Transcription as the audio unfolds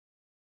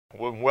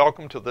Well,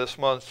 welcome to this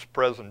month's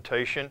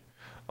presentation,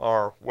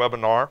 our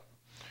webinar.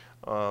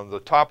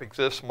 The topic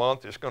this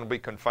month is going to be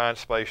confined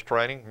space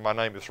training. My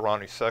name is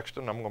Ronnie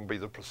Sexton. I'm going to be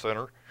the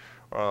presenter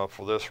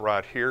for this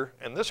right here.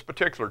 And this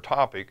particular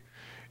topic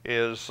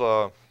is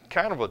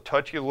kind of a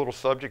touchy little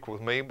subject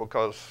with me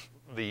because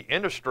the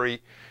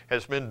industry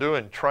has been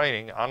doing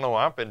training. I know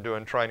I've been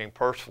doing training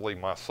personally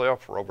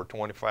myself for over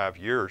 25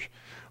 years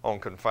on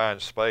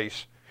confined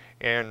space.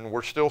 And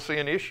we're still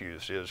seeing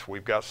issues.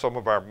 We've got some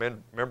of our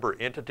member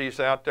entities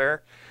out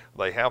there.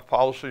 They have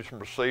policies and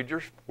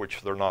procedures,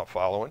 which they're not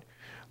following.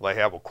 They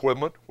have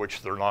equipment,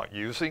 which they're not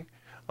using.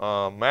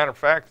 Matter of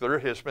fact, there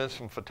has been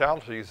some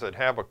fatalities that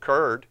have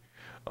occurred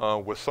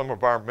with some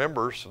of our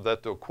members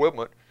that the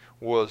equipment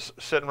was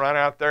sitting right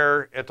out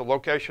there at the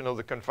location of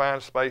the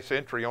confined space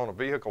entry on a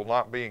vehicle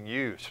not being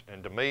used.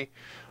 And to me,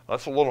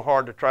 that's a little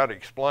hard to try to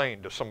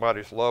explain to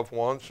somebody's loved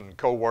ones and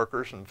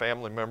co-workers and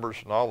family members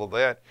and all of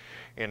that,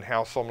 and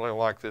how something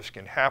like this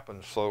can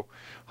happen. So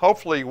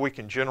hopefully we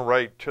can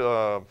generate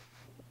a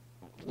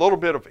little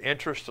bit of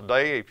interest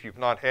today if you've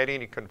not had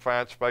any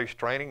confined space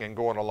training, and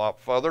going a lot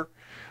further.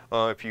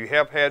 If you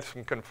have had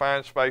some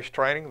confined space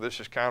training, this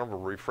is kind of a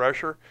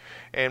refresher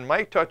and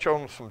may touch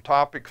on some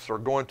topics or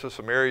go into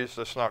some areas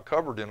that's not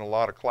covered in a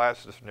lot of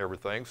classes and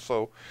everything.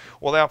 So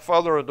without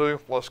further ado,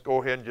 let's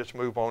go ahead and just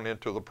move on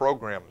into the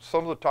program.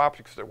 Some of the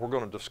topics that we're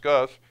going to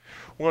discuss: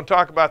 we're going to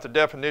talk about the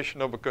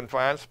definition of a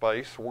confined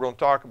space. We're going to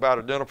talk about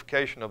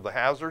identification of the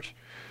hazards,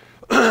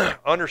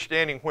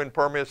 understanding when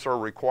permits are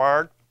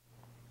required,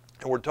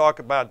 and we'll talk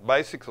about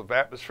basics of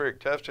atmospheric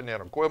testing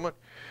and equipment,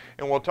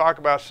 and we'll talk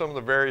about some of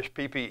the various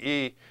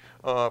PPE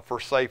for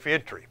safe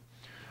entry.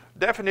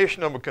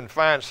 Definition of a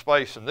confined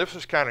space, and this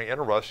is kind of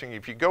interesting.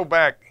 If you go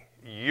back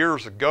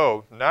years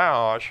ago,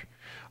 NIOSH,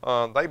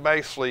 they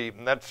basically,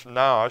 and that's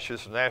NIOSH,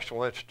 is the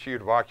National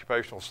Institute of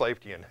Occupational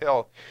Safety and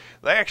Health,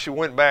 they actually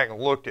went back and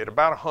looked at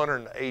about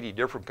 180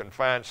 different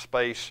confined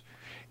space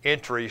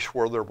entries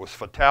where there was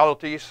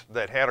fatalities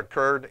that had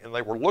occurred, and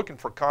they were looking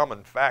for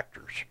common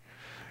factors.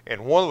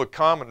 And one of the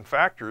common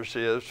factors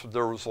is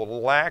there was a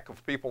lack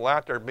of people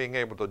out there being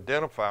able to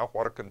identify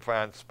what a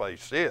confined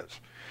space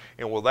is.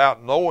 And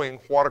without knowing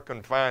what a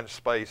confined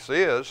space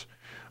is,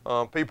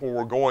 people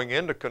were going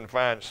into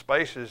confined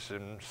spaces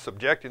and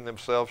subjecting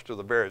themselves to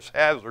the various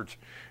hazards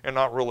and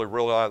not really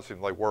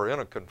realizing they were in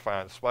a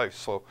confined space.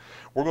 So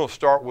we're going to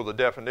start with a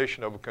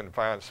definition of a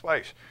confined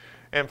space.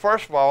 And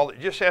first of all, it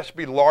just has to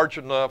be large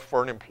enough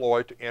for an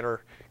employee to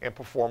enter and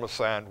perform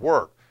assigned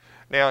work.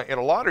 Now, in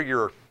a lot of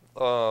your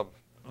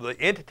the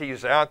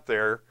entities out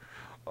there,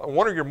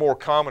 one of your more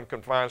common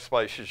confined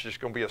spaces is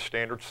just going to be a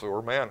standard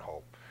sewer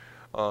manhole.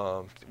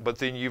 But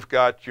then you've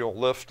got your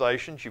lift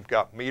stations, you've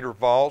got meter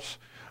vaults.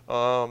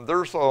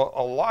 There's a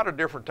lot of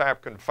different type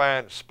of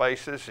confined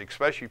spaces,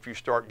 especially if you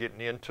start getting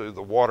into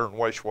the water and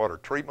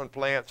wastewater treatment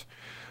plants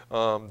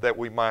that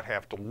we might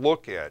have to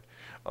look at.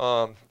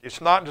 It's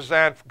not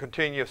designed for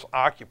continuous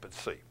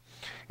occupancy.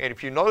 And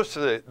if you notice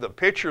the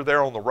picture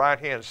there on the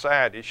right-hand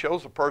side, it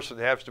shows a person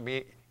that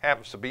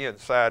happens to be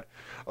inside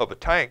of a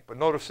tank, but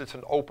notice it's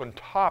an open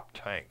top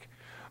tank.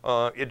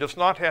 It does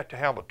not have to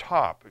have a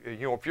top. You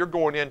know, if you're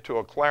going into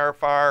a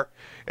clarifier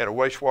at a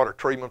wastewater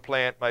treatment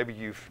plant, maybe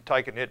you've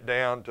taken it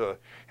down to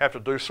have to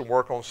do some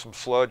work on some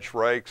sludge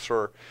rakes,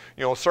 or,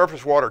 you know, a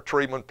surface water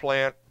treatment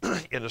plant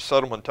in the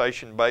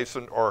sedimentation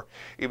basin, or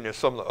even in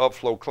some of the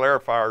upflow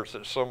clarifiers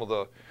at some of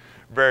the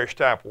various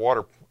type of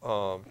water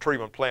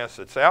treatment plants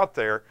that's out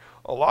there.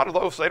 A lot of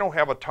those, they don't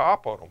have a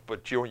top on them,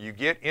 but you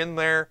get in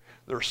there,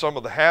 there's some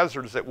of the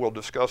hazards that we'll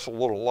discuss a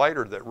little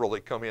later that really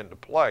come into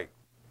play.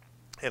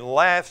 And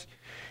last,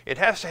 it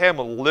has to have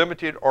a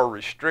limited or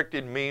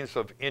restricted means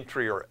of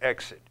entry or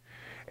exit.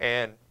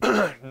 And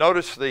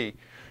notice the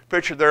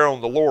picture there on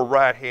the lower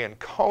right-hand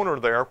corner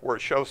there, where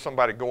it shows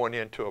somebody going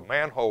into a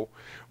manhole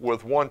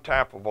with one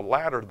type of a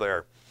ladder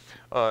there.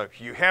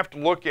 You have to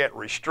look at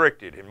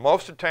restricted, and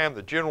most of the time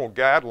the general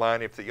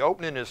guideline, if the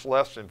opening is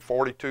less than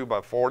 42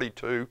 by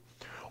 42,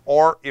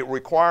 or it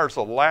requires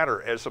a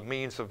ladder as a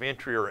means of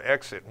entry or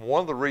exit. And one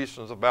of the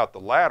reasons about the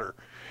ladder,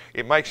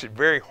 it makes it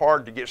very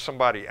hard to get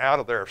somebody out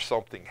of there if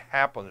something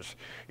happens,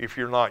 if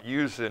you're not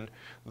using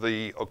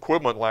the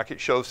equipment like it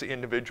shows the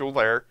individual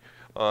there.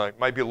 It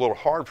may be a little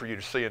hard for you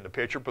to see in the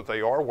picture, but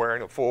they are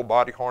wearing a full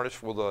body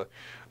harness with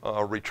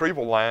a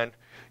retrieval line,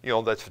 you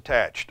know, that's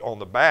attached on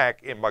the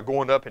back. And by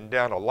going up and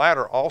down a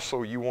ladder,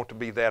 also you want to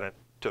be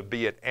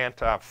an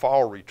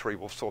anti-fall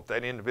retrieval. So if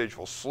that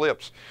individual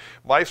slips,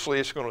 basically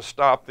it's going to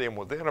stop them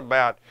within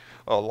about,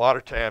 a lot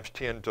of times,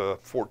 10 to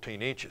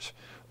 14 inches.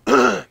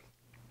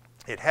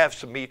 It has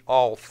to meet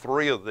all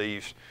three of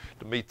these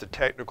to meet the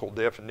technical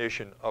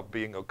definition of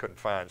being a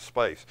confined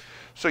space.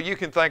 So you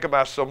can think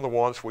about some of the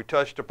ones we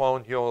touched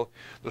upon, you know,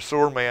 the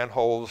sewer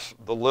manholes,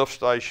 the lift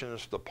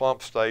stations, the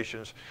pump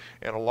stations,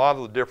 and a lot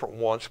of the different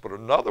ones. But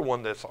another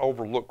one that's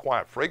overlooked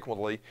quite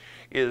frequently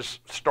is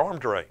storm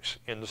drains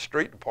in the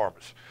street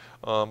departments,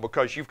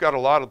 because you've got a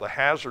lot of the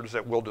hazards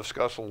that we'll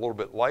discuss a little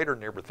bit later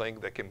and everything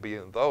that can be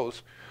in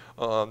those,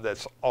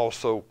 that's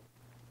also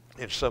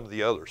in some of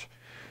the others.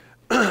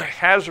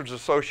 hazards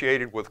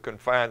associated with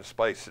confined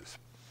spaces.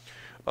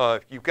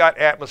 You've got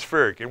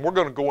atmospheric, and we're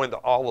going to go into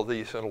all of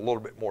these in a little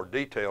bit more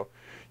detail.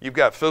 You've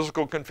got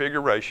physical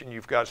configuration,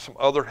 you've got some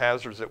other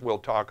hazards that we'll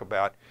talk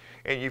about,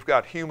 and you've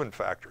got human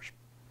factors.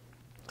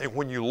 And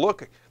when you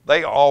look,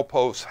 they all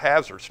pose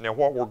hazards. Now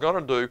what we're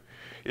going to do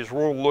is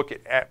we'll look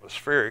at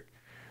atmospheric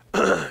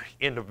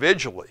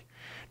individually.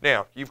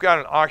 Now you've got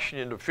an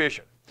oxygen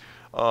deficient.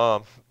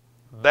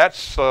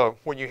 That's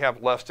when you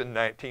have less than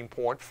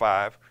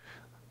 19.5.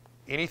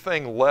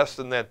 Anything less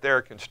than that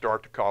there can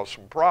start to cause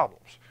some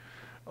problems.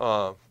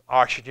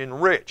 Oxygen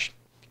rich,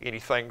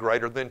 anything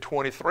greater than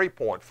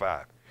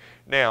 23.5.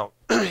 Now,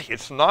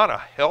 it's not a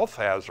health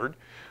hazard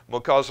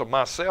because of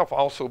myself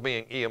also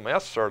being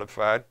EMS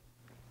certified.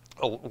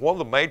 One of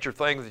the major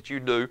things that you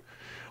do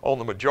on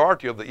the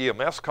majority of the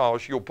EMS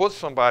calls, you'll put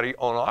somebody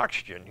on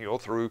oxygen,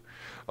 through,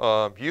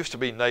 used to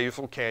be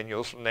nasal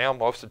cannulas, now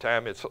most of the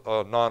time it's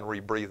a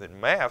non-rebreathing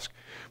mask,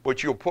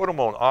 but you'll put them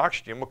on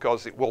oxygen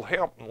because it will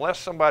help. Unless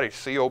somebody's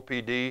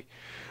COPD,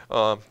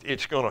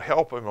 it's going to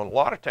help them. And a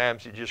lot of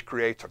times it just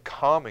creates a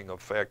calming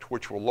effect,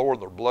 which will lower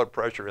their blood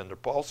pressure and their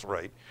pulse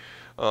rate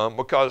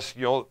because,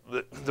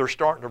 they're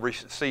starting to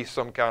receive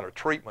some kind of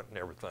treatment and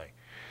everything.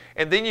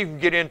 And then you can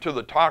get into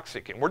the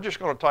toxic, and we're just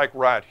going to take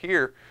right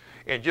here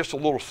and just a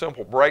little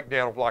simple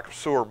breakdown of like a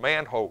sewer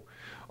manhole.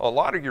 A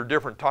lot of your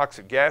different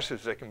toxic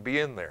gases that can be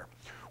in there.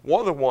 One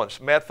of the ones,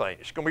 methane,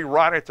 it's going to be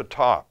right at the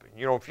top.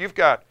 If you've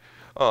got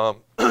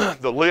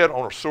the lid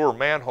on a sewer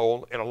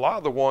manhole, and a lot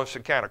of the ones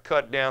that kind of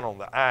cut down on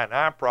the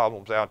I&I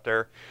problems out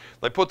there,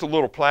 they put the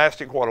little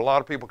plastic, what a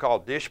lot of people call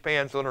dish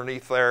pans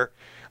underneath there.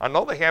 I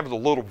know they have the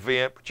little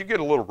vent, but you get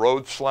a little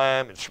road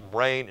slime and some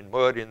rain and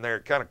mud in there.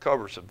 It kind of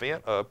covers the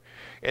vent up.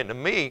 And to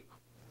me,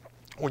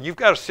 when you've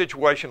got a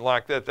situation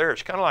like that there,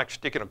 it's kind of like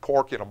sticking a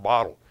cork in a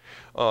bottle.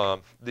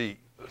 The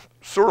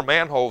sewer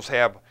manholes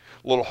have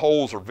little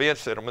holes or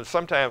vents in them, and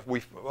sometimes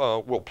we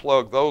will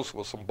plug those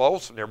with some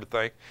bolts and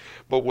everything.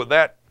 But with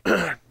that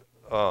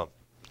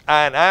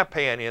I&I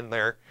pan in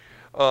there,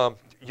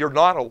 you're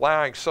not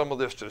allowing some of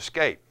this to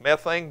escape.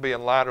 Methane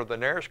being lighter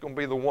than air is going to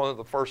be one of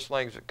the first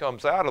things that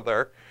comes out of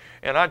there.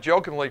 And I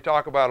jokingly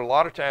talk about a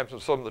lot of times in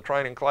some of the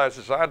training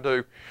classes I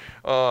do,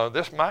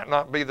 this might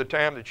not be the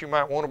time that you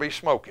might want to be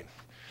smoking.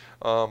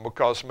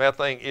 Because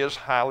methane is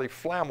highly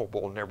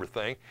flammable and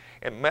everything.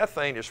 And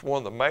methane is one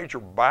of the major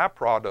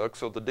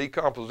byproducts of the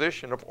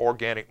decomposition of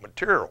organic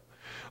material,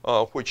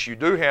 which you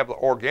do have the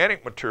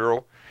organic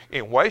material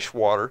in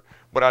wastewater,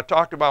 but I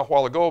talked about a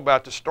while ago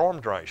about the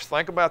storm drains.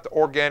 Think about the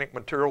organic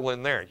material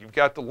in there. You've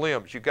got the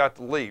limbs, you've got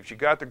the leaves,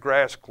 you've got the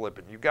grass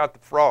clipping, you've got the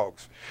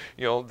frogs,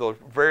 the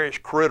various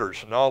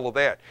critters and all of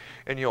that.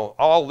 And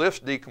all this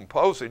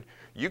decomposing,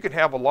 you can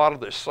have a lot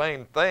of the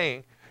same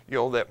thing,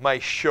 that may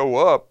show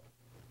up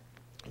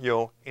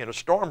in a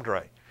storm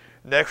drain.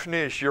 Next one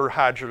is your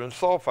hydrogen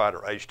sulfide,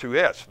 or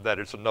H2S. That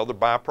is another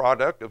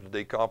byproduct of the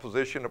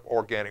decomposition of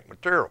organic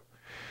material.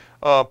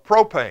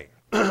 Propane.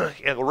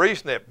 And one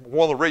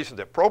of the reasons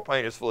that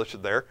propane is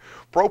listed there,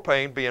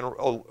 propane being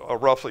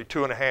roughly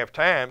 2.5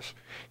 times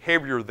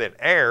heavier than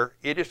air,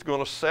 it is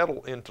going to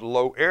settle into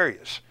low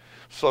areas.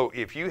 So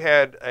if you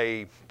had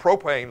a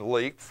propane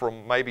leak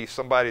from maybe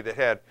somebody that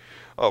had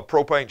a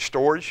propane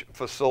storage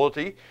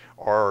facility,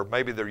 or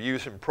maybe they're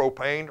using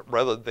propane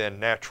rather than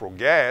natural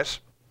gas,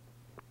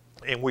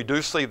 and we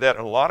do see that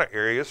in a lot of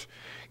areas,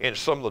 in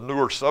some of the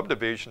newer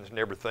subdivisions and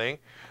everything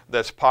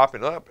that's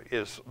popping up,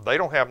 is they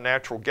don't have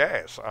natural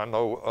gas. I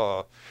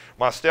know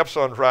my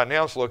stepson right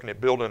now is looking at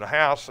building a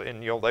house,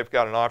 and they've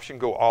got an option,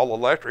 go all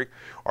electric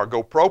or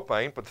go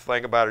propane, but the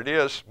thing about it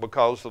is,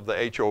 because of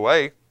the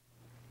HOA,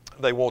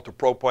 they want the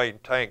propane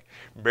tank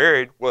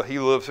buried. Well, he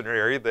lives in an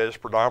area that is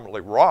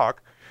predominantly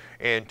rock,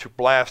 and to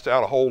blast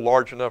out a hole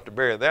large enough to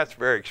bury that's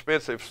very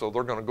expensive, so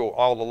they're going to go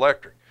all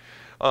electric.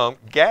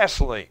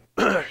 Gasoline.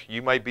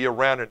 You may be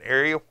around an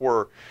area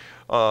where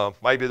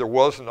maybe there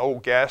was an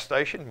old gas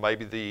station,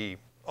 maybe the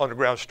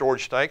underground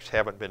storage tanks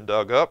haven't been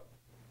dug up,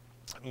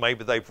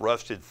 maybe they've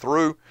rusted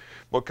through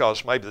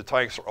because maybe the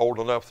tanks are old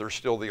enough, they're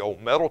still the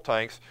old metal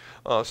tanks,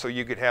 so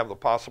you could have the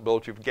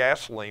possibility of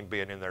gasoline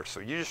being in there.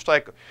 So you just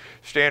take a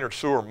standard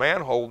sewer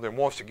manhole, and then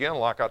once again,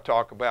 like I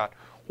talk about,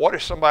 what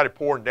is somebody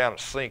pouring down a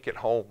sink at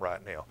home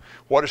right now?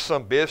 What is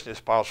some business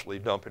possibly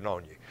dumping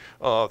on you?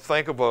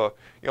 Think of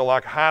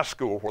like a high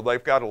school where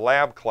they've got a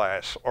lab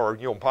class, or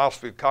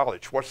possibly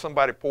college. What's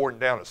somebody pouring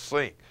down a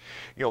sink?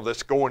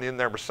 That's going in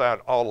there beside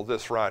all of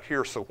this right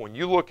here. So when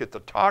you look at the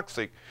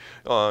toxic,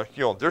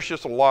 there's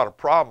just a lot of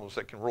problems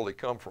that can really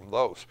come from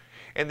those.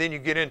 And then you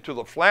get into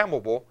the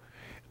flammable,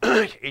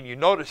 and you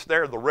notice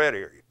there the red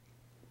area.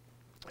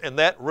 And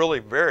that really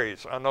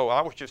varies. I know I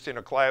was just in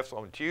a class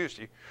on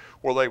Tuesday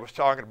where they was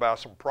talking about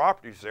some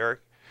properties there.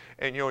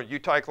 And you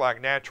take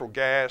like natural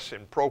gas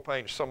and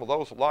propane, some of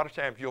those, a lot of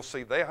times you'll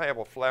see they have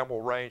a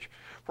flammable range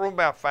from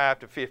about 5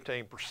 to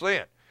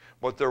 15%.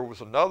 But there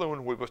was another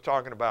one we was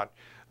talking about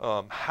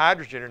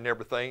hydrogen and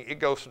everything, it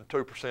goes from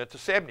 2% to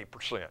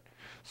 70%.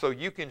 So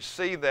you can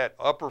see that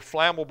upper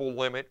flammable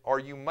limit, or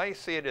you may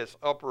see it as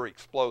upper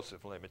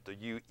explosive limit, the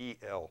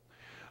UEL.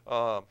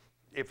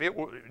 if it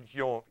will,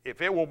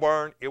 if it will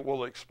burn, it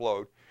will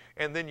explode.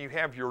 And then you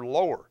have your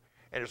lower.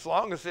 And as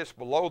long as it's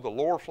below the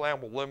lower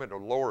flammable limit or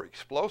lower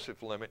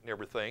explosive limit and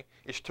everything,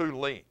 it's too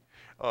lean.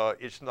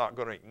 It's not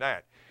going to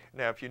ignite.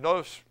 Now, if you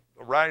notice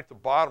right at the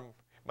bottom,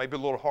 maybe a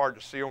little hard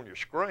to see on your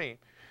screen,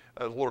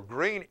 a little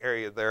green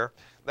area there,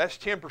 that's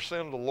 10%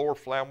 of the lower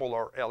flammable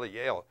or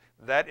LEL.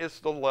 That is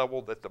the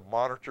level that the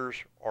monitors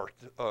are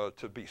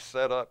to be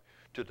set up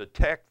to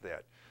detect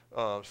that,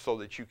 so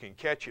that you can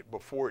catch it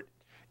before it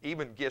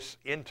even gets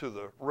into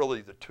the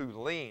too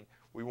lean.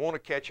 We want to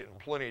catch it in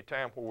plenty of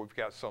time where we've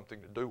got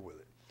something to do with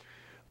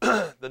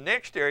it. The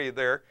next area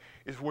there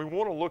is we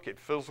want to look at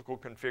physical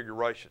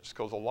configurations,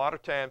 because a lot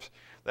of times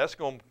that's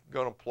going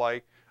to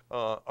play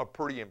a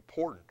pretty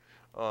important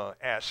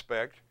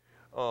aspect.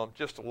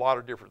 Just a lot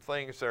of different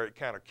things there. It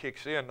kind of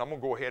kicks in. I'm going to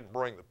go ahead and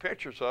bring the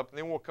pictures up, and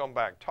then we'll come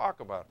back and talk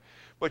about it.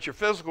 But your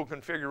physical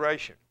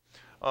configuration,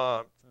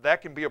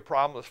 that can be a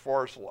problem as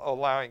far as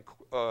allowing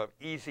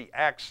easy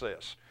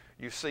access.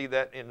 You see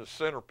that in the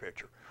center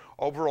picture.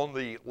 Over on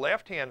the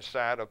left-hand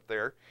side up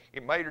there,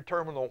 it may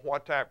determine on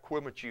what type of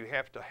equipment you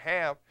have to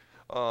have,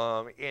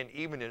 and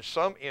even in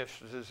some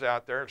instances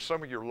out there, in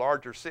some of your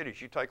larger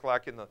cities, you take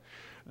like in the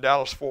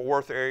Dallas-Fort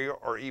Worth area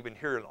or even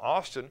here in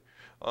Austin,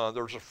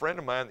 there's a friend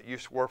of mine that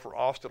used to work for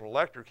Austin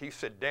Electric. He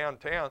said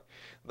downtown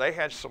they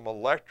had some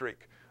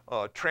electric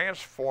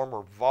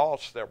transformer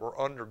vaults that were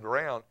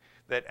underground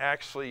that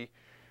actually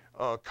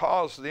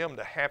caused them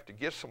to have to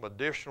get some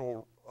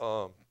additional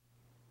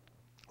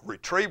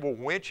retrieval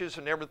winches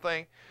and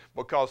everything,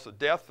 because the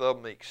depth of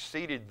them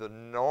exceeded the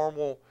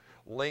normal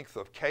length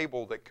of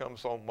cable that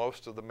comes on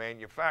most of the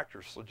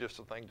manufacturers. So just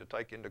a thing to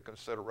take into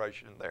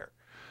consideration there.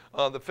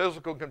 The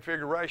physical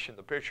configuration,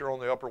 the picture on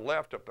the upper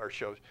left up there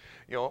shows,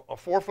 a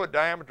 4-foot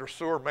diameter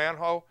sewer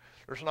manhole,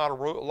 there's not a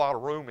lot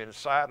of room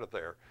inside of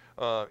there.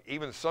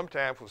 Even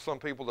sometimes with some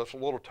people that's a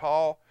little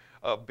tall,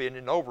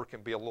 bending over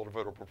can be a little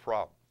bit of a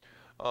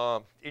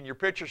problem. In your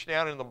pictures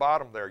down in the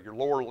bottom there, your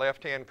lower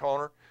left-hand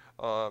corner,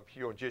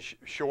 just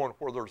showing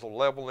where there's a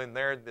level in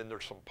there, and then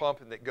there's some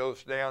pumping that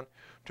goes down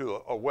to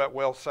a wet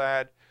well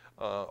side.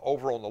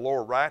 Over on the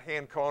lower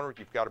right-hand corner,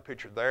 you've got a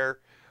picture there,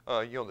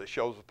 that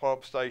shows the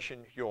pump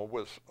station,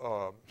 with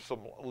some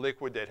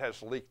liquid that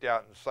has leaked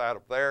out inside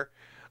of there.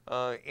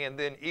 And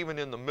then even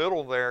in the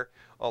middle there,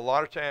 a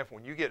lot of times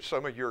when you get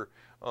some of your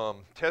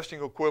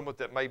testing equipment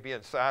that may be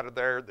inside of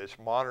there that's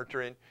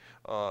monitoring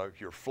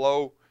your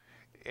flow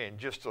and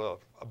just a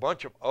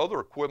bunch of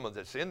other equipment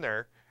that's in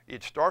there,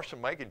 it starts to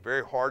make it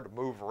very hard to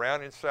move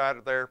around inside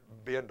of there,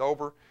 bend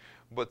over.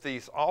 But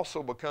these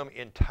also become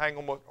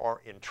entanglement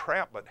or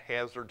entrapment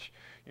hazards,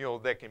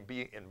 that can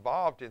be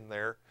involved in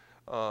there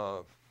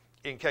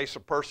in case a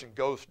person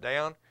goes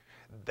down.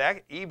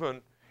 That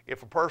even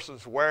if a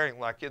person's wearing,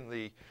 like in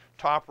the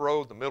top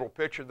row, the middle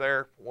picture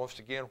there, once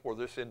again where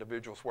this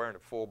individual's wearing a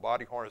full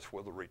body harness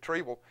with a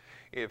retrieval,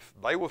 if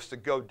they was to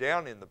go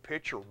down in the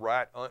picture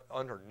right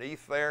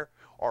underneath there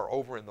or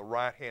over in the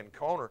right-hand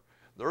corner,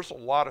 there's a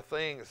lot of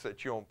things that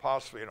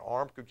possibly an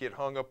arm could get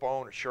hung up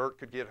on, a shirt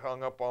could get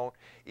hung up on,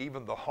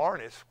 even the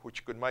harness,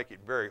 which could make it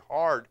very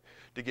hard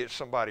to get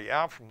somebody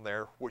out from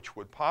there, which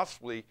would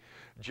possibly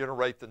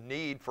generate the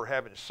need for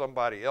having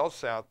somebody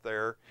else out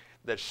there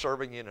that's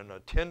serving in an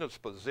attendance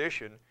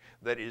position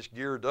that is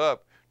geared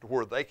up to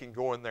where they can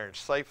go in there and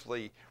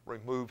safely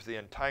remove the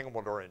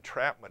entanglement or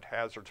entrapment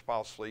hazards,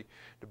 possibly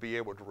to be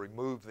able to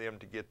remove them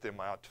to get them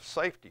out to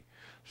safety.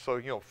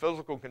 So,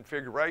 physical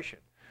configuration.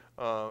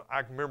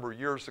 I can remember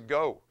years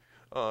ago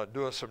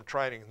doing some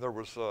training. There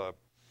was a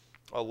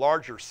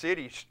larger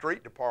city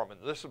street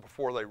department. This is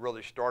before they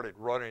really started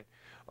running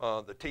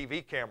the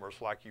TV cameras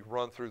like you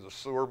run through the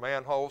sewer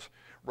manholes,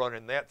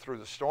 running that through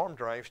the storm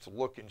drains to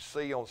look and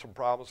see on some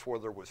problems where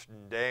there was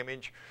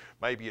damage,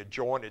 maybe a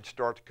joint had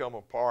started to come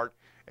apart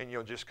and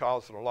just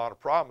causing a lot of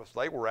problems.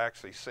 They were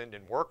actually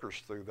sending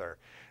workers through there.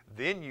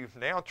 Then you've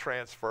now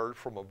transferred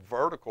from a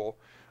vertical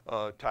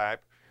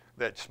type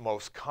that's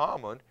most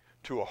common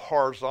to a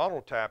horizontal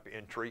type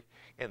entry,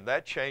 and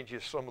that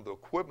changes some of the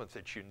equipment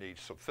that you need.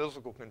 So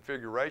physical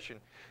configuration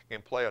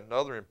can play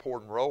another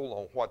important role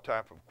on what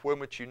type of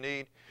equipment you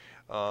need.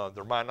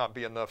 There might not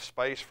be enough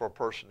space for a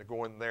person to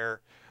go in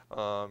there.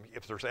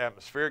 If there's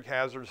atmospheric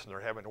hazards and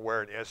they're having to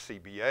wear an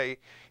SCBA,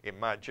 it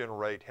might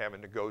generate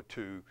having to go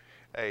to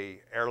a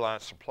airline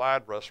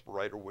supplied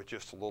respirator with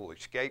just a little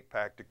escape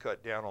pack to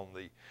cut down on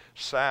the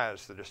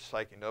size that it's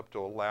taking up to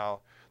allow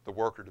the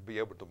worker to be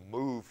able to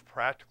move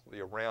practically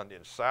around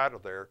inside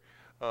of there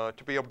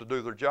to be able to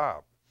do their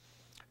job.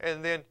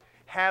 And then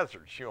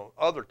hazards,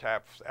 other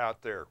types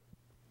out there.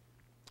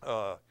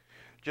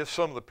 Just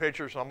some of the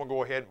pictures, and I'm going to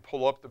go ahead and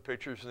pull up the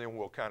pictures and then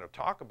we'll kind of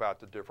talk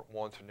about the different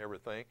ones and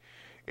everything,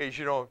 is,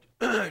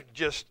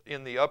 just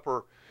in the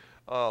upper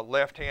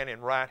left-hand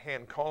and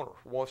right-hand corner,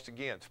 once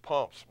again, it's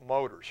pumps,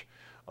 motors,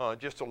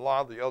 just a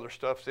lot of the other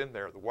stuff's in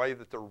there. The way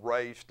that they're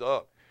raised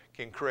up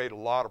can create a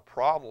lot of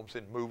problems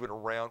in moving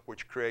around,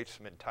 which creates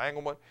some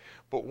entanglement.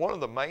 But one of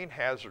the main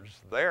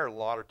hazards there a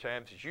lot of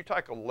times is you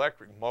take an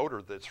electric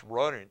motor that's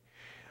running,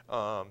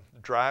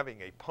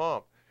 driving a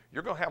pump,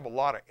 you're going to have a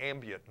lot of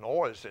ambient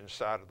noise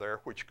inside of there,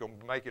 which is going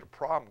to make it a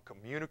problem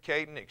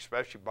communicating,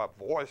 especially by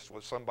voice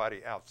with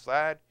somebody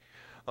outside.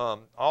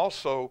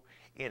 Also,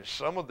 in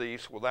some of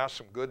these, without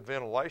some good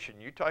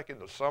ventilation, you take in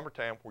the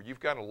summertime where you've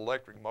got an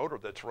electric motor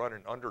that's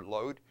running under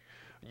load,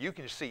 you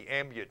can see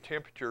ambient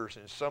temperatures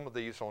in some of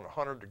these on a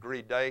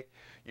 100-degree day.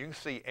 You can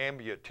see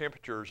ambient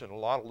temperatures in a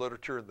lot of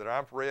literature that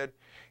I've read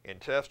and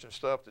tests and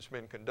stuff that's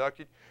been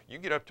conducted. You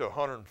can get up to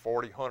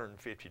 140,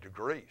 150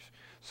 degrees.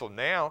 So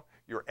now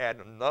you're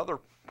adding another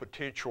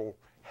potential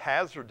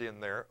hazard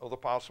in there of the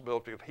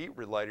possibility of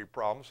heat-related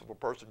problems of a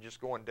person just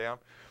going down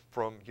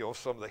from,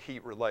 some of the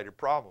heat-related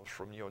problems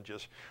from,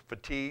 just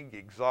fatigue,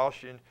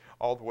 exhaustion,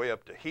 all the way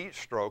up to heat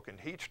stroke,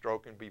 and heat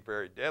stroke can be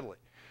very deadly.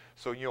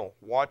 So,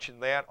 watching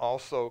that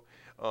also,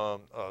 a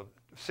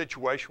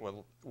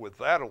situation with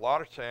that, a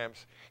lot of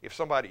times, if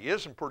somebody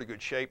is in pretty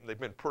good shape and they've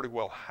been pretty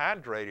well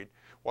hydrated,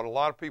 what a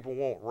lot of people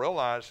won't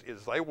realize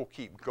is they will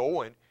keep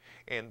going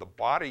and the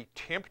body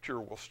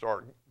temperature will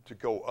start to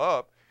go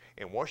up.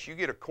 And once you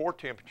get a core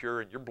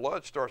temperature and your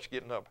blood starts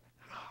getting up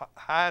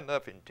high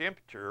enough in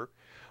temperature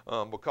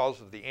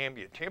because of the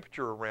ambient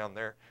temperature around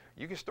there,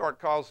 you can start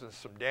causing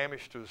some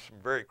damage to some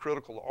very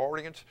critical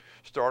organs,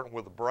 starting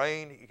with the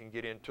brain. You can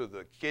get into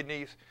the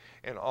kidneys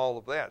and all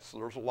of that. So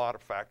there's a lot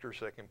of factors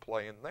that can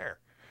play in there.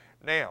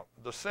 Now,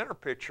 the center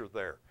picture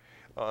there.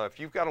 If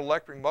you've got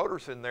electric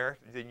motors in there,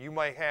 then you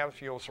may have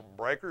some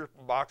breaker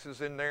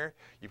boxes in there.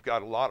 You've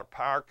got a lot of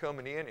power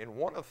coming in. And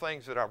one of the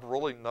things that I've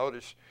really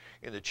noticed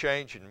in the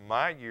change in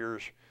my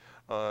years,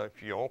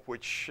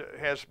 which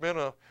has been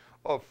a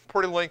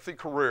pretty lengthy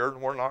career,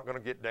 and we're not going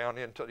to get down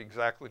into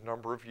exactly the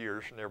number of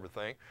years and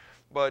everything,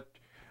 but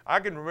I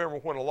can remember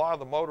when a lot of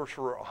the motors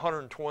were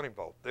 120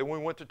 volt. Then we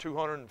went to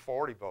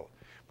 240 volt.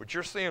 But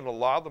you're seeing a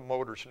lot of the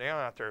motors now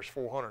out there is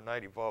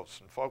 480 volts.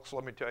 And folks,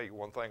 let me tell you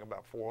one thing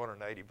about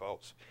 480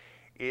 volts.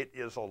 It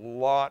is a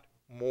lot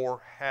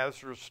more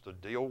hazardous to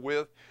deal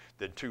with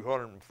than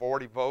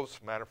 240 volts.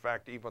 Matter of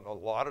fact, even a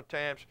lot of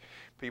times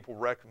people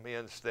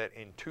recommend that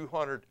in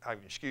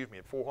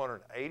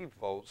 480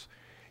 volts,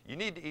 you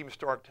need to even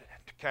start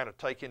to kind of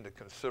take into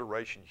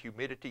consideration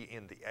humidity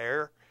in the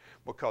air,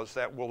 because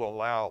that will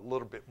allow a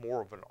little bit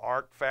more of an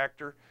arc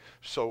factor.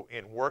 So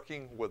in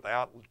working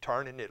without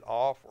turning it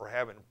off or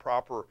having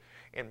proper,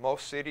 in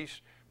most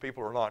cities,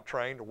 people are not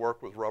trained to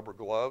work with rubber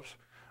gloves.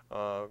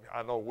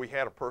 I know we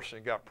had a person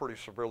who got pretty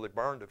severely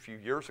burned a few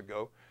years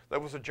ago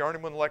that was a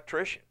journeyman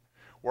electrician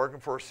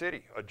working for a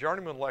city. A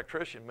journeyman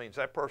electrician means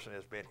that person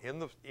has been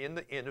in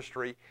the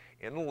industry,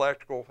 in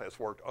electrical, has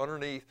worked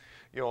underneath,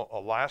 a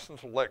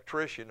licensed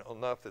electrician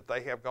enough that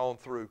they have gone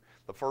through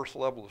the first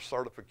level of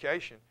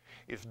certification,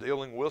 is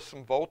dealing with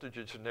some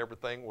voltages and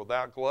everything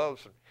without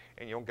gloves,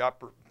 and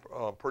got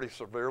pretty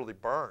severely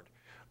burned.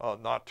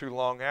 Not too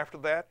long after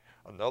that,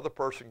 another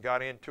person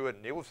got into it,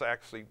 and it was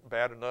actually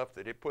bad enough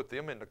that it put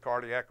them into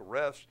cardiac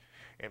arrest.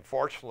 And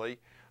fortunately,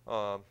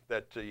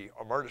 that the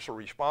emergency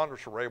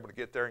responders were able to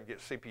get there and get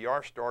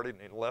CPR started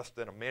in less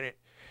than a minute.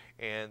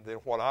 And then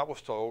what I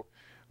was told,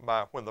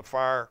 when the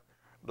fire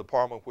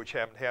department, which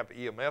happened to have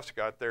EMS,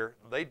 got there,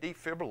 they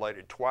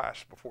defibrillated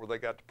twice before they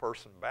got the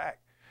person back.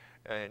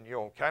 And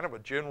kind of a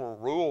general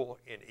rule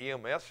in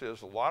EMS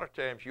is a lot of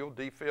times you'll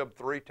defib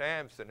 3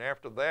 times, and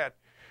after that,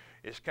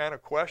 it's kind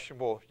of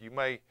questionable. You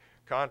may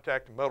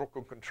contact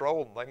medical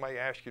control and they may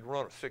ask you to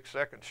run a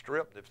 6-second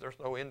strip. If there's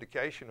no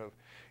indication of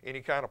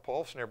any kind of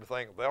pulse and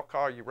everything, they'll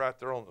call you right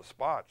there on the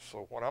spot.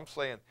 So what I'm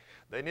saying,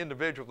 that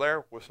individual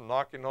there was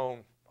knocking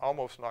on,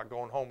 almost not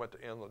going home at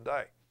the end of the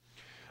day.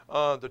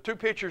 The 2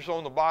 pictures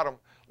on the bottom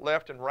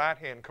left and right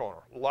hand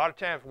corner, a lot of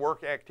times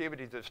work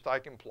activity that's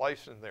taking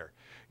place in there.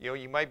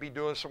 You may be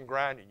doing some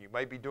grinding, you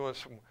may be doing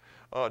some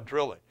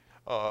drilling.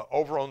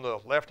 Over on the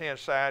left-hand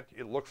side,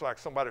 it looks like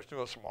somebody's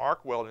doing some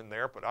arc welding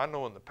there, but I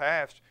know in the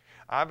past,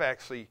 I've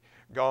actually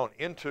gone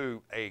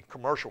into a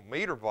commercial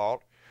meter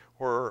vault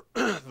where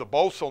the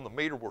bolts on the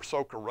meter were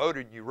so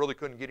corroded and you really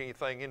couldn't get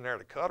anything in there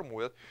to cut them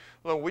with.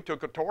 Well, we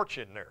took a torch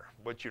in there,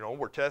 but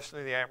we're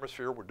testing the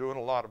atmosphere, we're doing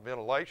a lot of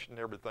ventilation and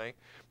everything,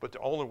 but the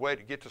only way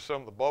to get to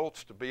some of the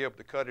bolts to be able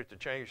to cut it to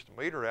change the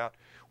meter out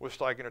was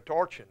taking a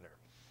torch in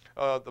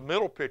there. The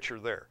middle picture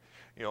there,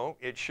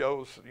 it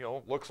shows,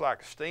 looks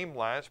like steam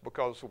lines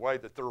because of the way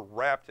that they're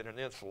wrapped in an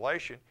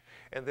insulation.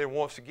 And then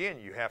once again,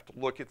 you have to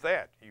look at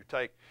that.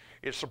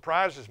 It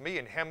surprises me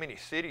in how many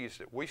cities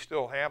that we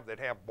still have that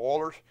have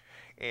boilers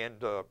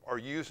and are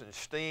using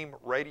steam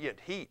radiant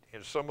heat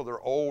in some of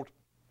their old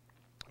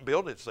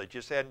buildings. They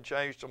just hadn't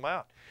changed them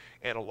out.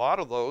 And a lot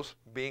of those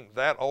being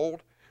that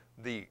old,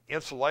 the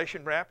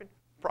insulation wrapping,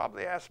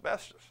 probably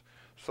asbestos.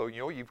 So,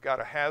 you've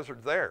got a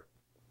hazard there.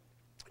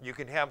 You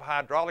can have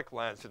hydraulic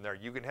lines in there.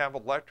 You can have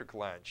electric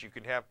lines. You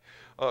can have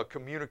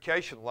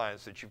communication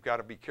lines that you've got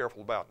to be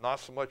careful about.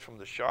 Not so much from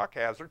the shock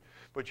hazard,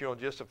 but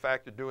just the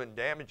fact of doing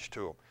damage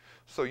to them.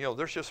 So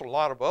there's just a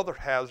lot of other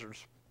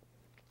hazards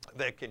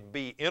that can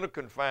be in a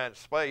confined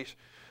space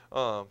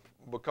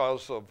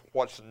because of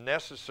what's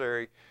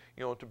necessary,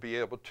 to be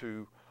able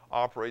to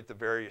operate the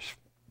various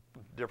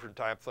different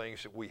type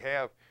things that we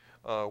have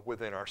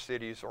within our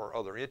cities or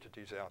other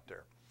entities out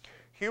there.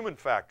 Human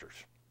factors.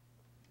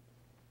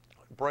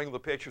 Bring the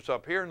pictures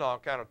up here and I'll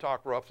kind of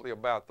talk roughly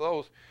about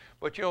those,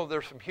 but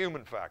there's some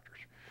human factors.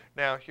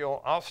 Now,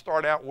 I'll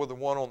start out with the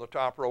one on the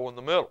top row in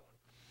the middle.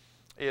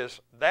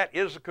 That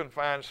is a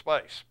confined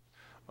space.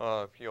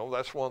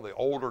 That's one of the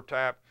older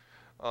type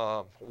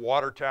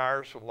water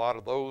towers. A lot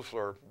of those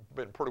are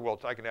been pretty well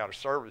taken out of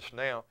service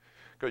now,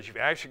 because if you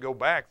actually go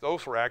back,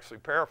 those were actually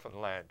paraffin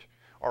lined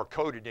or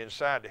coated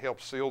inside to help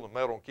seal the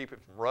metal and keep it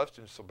from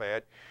rusting so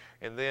bad.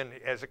 And then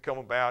as it come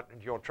about,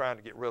 and trying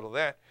to get rid of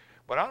that.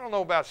 But I don't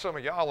know about some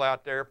of y'all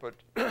out there, but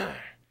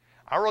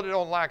I really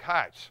don't like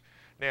heights.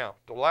 Now,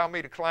 to allow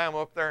me to climb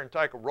up there and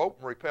take a rope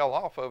and rappel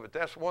off of it,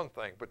 that's one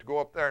thing, but to go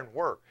up there and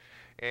work.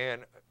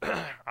 And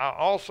I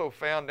also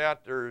found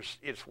out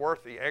it's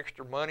worth the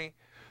extra money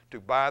to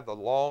buy the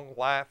long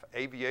life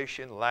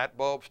aviation light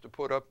bulbs to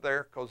put up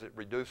there, because it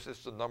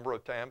reduces the number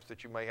of times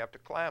that you may have to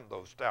climb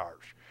those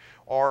towers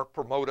or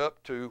promote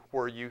up to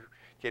where you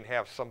can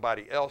have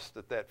somebody else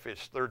that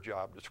fits their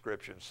job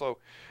description. So,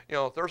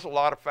 there's a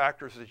lot of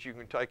factors that you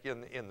can take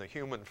in the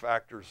human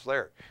factors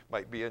there.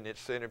 Might be an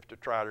incentive to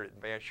try to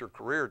advance your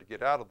career to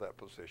get out of that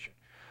position.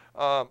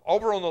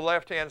 Over on the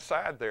left-hand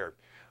side there,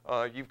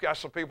 you've got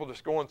some people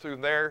that's going through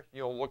there,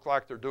 look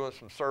like they're doing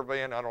some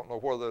surveying. I don't know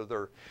whether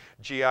they're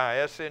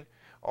GISing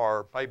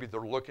or maybe they're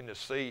looking to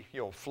see,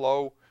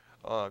 flow,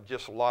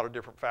 just a lot of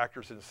different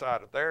factors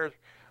inside of there.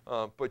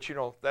 But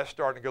that's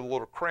starting to get a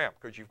little cramped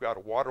because you've got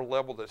a water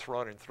level that's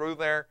running through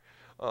there.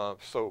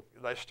 So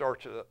they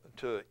start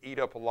to eat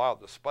up a lot of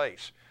the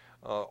space.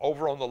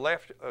 Over on the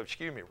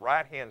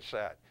right-hand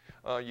side,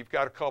 you've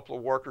got a couple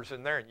of workers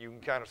in there, and you can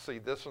kind of see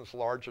this one's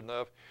large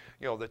enough,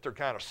 that they're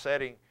kind of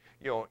setting,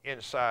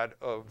 inside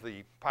of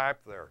the pipe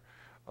there.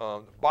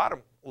 The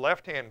bottom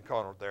left-hand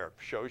corner there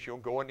shows you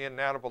going in and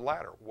out of a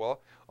ladder.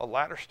 Well, a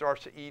ladder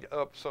starts to eat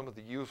up some of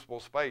the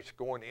usable space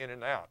going in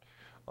and out.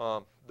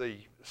 The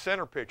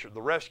center picture,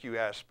 the rescue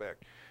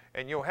aspect,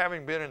 and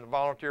having been in the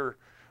volunteer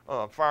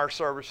fire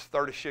service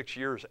 36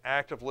 years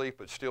actively,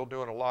 but still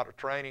doing a lot of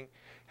training,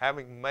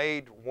 having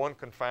made one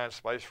confined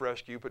space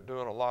rescue, but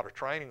doing a lot of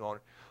training on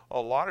it, a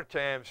lot of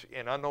times,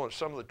 and I know in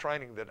some of the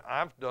training that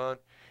I've done,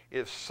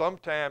 is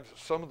sometimes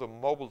some of the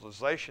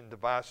mobilization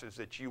devices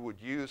that you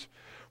would use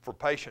for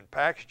patient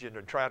packaging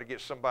to try to get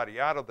somebody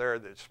out of there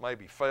that's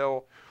maybe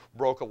fell,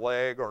 broke a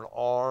leg or an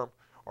arm,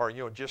 or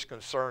just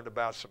concerned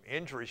about some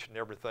injuries and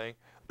everything,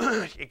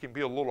 it can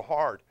be a little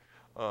hard.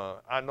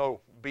 I know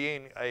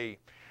being a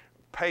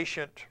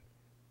patient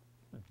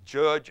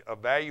judge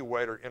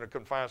evaluator in a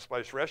confined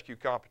space rescue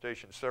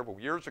competition several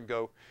years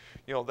ago,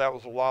 that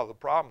was a lot of the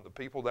problem. The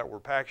people that were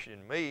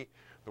packaging me,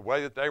 the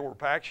way that they were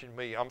packaging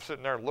me, I'm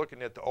sitting there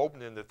looking at the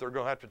opening that they're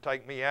going to have to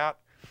take me out.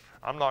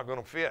 I'm not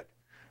going to fit.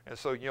 And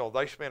so,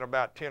 they spent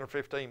about 10 or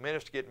 15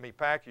 minutes getting me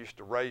packaged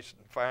to raise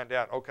and find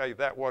out, okay,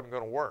 that wasn't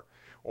going to work.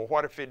 Or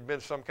what if it had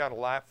been some kind of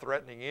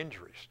life-threatening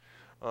injuries?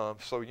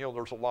 So,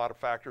 there's a lot of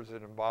factors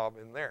that involve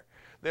in there.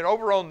 Then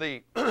over on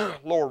the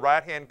lower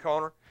right-hand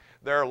corner,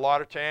 there are a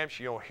lot of times,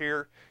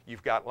 here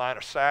you've got line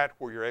of sight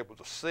where you're able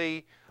to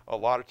see. A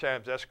lot of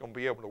times that's going to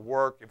be able to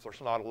work if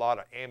there's not a lot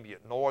of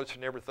ambient noise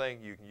and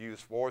everything. You can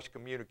use voice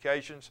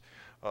communications.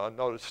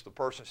 Notice the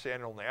person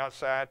standing on the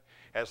outside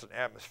has an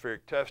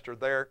atmospheric tester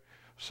there,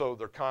 so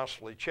they're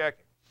constantly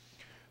checking.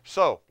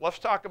 So let's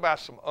talk about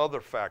some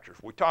other factors.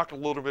 We talked a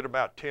little bit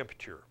about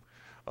temperature.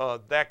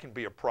 That can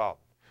be a problem.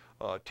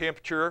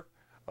 Temperature,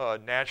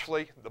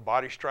 naturally, the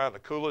body's trying to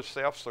cool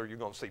itself, so you're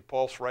going to see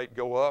pulse rate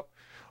go up.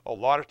 A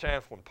lot of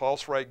times when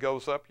pulse rate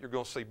goes up, you're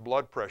going to see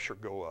blood pressure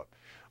go up.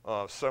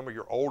 Some of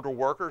your older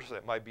workers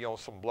that may be on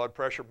some blood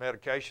pressure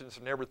medications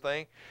and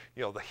everything,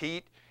 the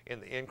heat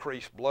and the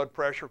increased blood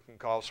pressure can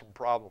cause some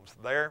problems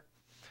there.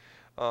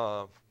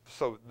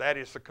 So that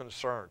is the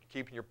concern,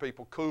 keeping your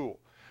people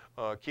cool,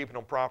 keeping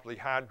them properly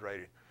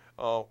hydrated,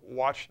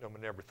 watching them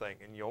and everything.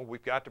 And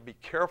we've got to be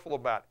careful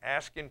about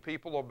asking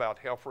people about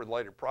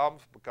health-related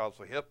problems because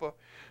of HIPAA,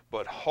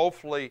 but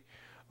hopefully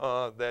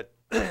that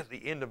the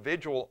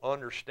individual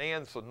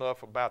understands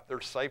enough about their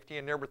safety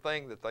and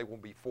everything that they will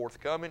be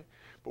forthcoming,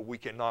 but we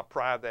cannot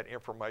pry that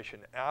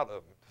information out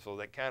of them. So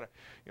that kind of,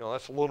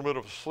 that's a little bit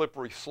of a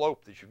slippery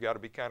slope that you've got to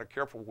be kind of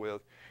careful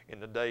with in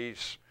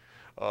today's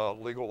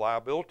legal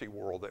liability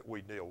world that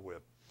we deal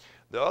with.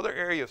 The other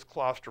area is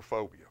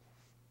claustrophobia.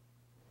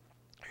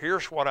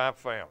 Here's what I've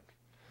found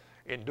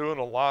in doing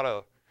a lot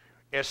of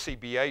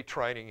SCBA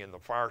training in the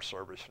fire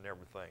service and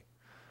everything.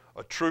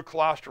 A true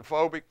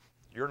claustrophobic,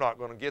 you're not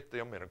going to get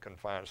them in a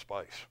confined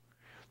space.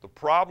 The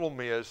problem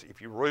is,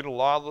 if you read a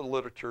lot of the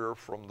literature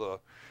from the,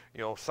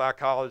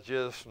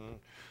 psychologists and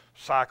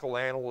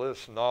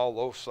psychoanalysts and all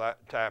those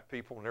type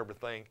people and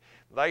everything,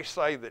 they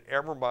say that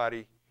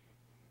everybody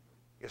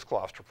is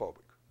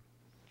claustrophobic.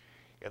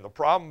 And the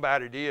problem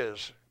about it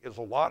is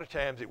a lot of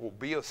times it will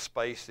be a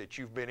space that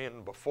you've been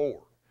in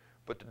before.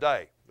 But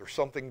today, there's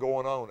something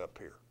going on up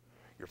here.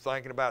 You're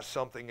thinking about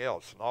something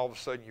else, and all of a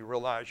sudden you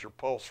realize your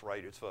pulse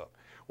rate is up.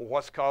 Well,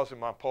 what's causing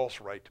my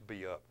pulse rate to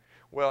be up?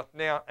 Well,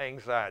 now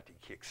anxiety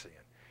kicks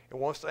in. And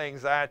once the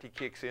anxiety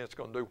kicks in, it's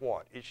going to do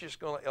what? It's just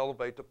going to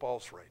elevate the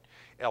pulse rate.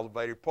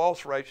 Elevated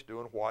pulse rate's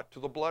doing what to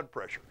the blood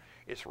pressure?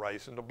 It's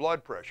raising the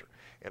blood pressure.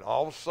 And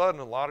all of a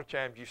sudden, a lot of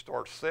times you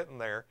start sitting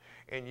there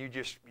and you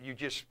just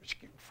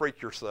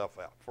freak yourself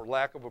out. For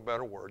lack of a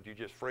better word, you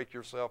just freak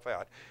yourself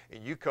out.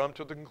 And you come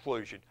to the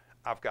conclusion,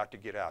 I've got to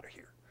get out of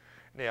here.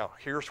 Now,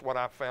 here's what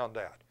I found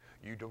out.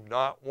 You do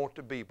not want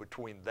to be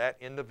between that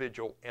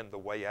individual and the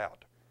way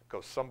out,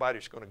 because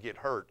somebody's going to get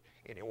hurt,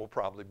 and it will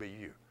probably be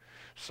you.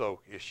 So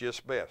it's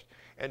just best.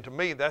 And to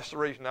me, that's the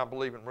reason I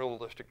believe in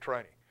realistic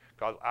training,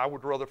 because I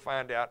would rather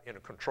find out in a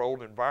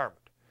controlled environment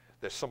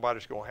that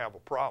somebody's going to have a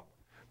problem.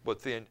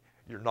 But then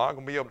you're not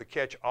going to be able to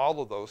catch all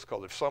of those,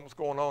 because if something's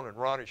going on in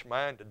Ronnie's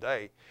mind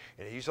today,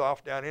 and he's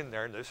off down in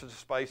there, and this is a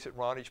space that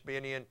Ronnie's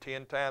been in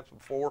 10 times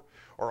before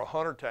or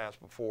 100 times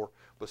before,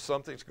 but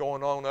something's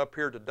going on up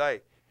here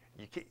today,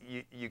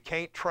 you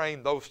can't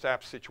train those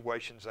type of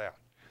situations out.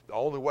 The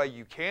only way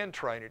you can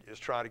train it is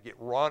try to get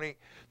Ronnie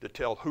to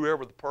tell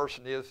whoever the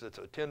person is that's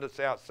attendance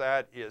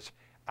outside is,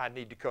 I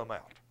need to come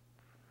out.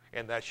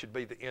 And that should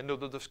be the end of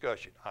the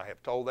discussion. I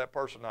have told that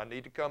person I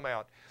need to come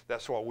out.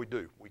 That's what we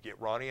do. We get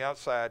Ronnie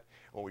outside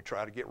and we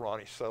try to get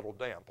Ronnie settled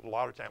down. But a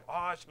lot of times,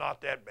 oh, it's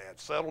not that bad.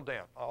 Settle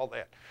down, all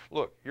that.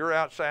 Look, you're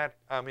outside,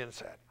 I'm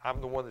inside.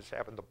 I'm the one that's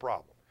having the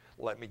problem.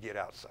 Let me get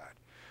outside.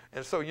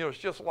 And so, it's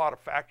just a lot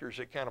of factors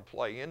that kind of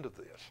play into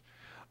this.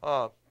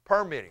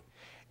 Permitting.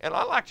 And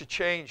I like to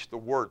change the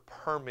word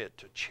permit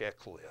to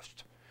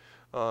checklist.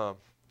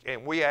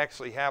 And we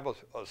actually have a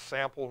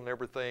sample and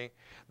everything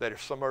that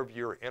if some of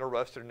you are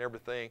interested in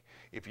everything,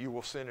 if you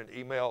will send an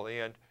email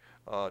in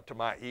to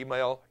my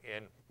email,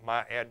 and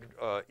my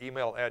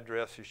email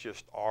address is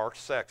just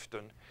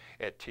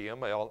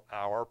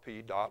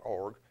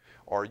rsexton@tmlirp.org,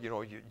 or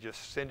you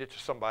just send it to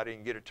somebody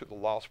and get it to the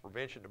loss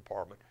prevention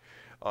department.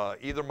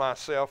 Either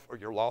myself or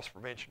your loss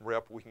prevention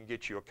rep, we can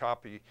get you a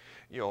copy,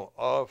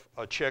 of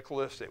a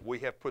checklist that we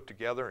have put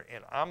together.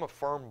 And I'm a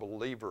firm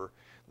believer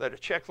that a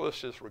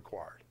checklist is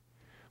required,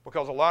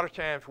 because a lot of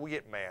times we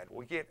get mad,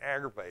 we get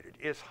aggravated,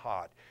 it's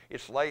hot,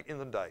 it's late in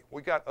the day,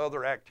 we got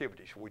other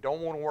activities, we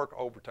don't want to work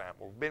overtime,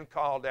 we've been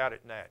called out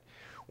at night.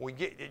 We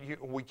get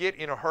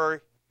in a hurry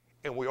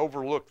and we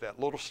overlook that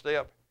little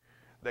step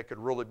that could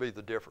really be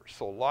the difference.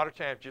 So a lot of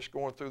times just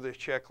going through this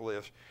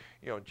checklist,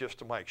 just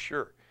to make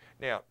sure.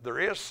 Now, there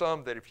is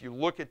some that if you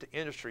look at the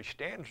industry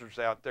standards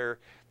out there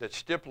that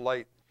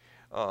stipulate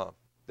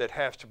that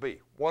has to be.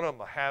 One of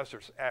them, a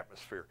hazardous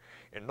atmosphere.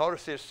 And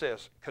notice it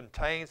says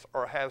contains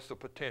or has the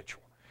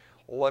potential.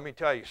 Well, let me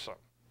tell you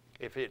something.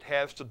 If it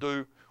has to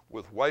do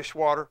with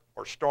wastewater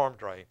or storm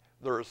drain,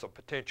 there is a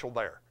potential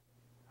there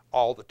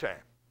all the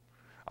time.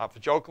 I've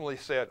jokingly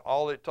said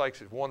all it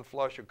takes is one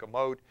flush of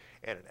commode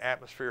and an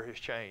atmosphere has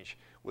changed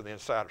with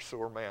inside a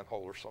sewer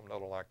manhole or something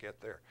like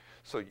that there.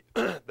 So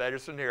that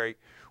is an area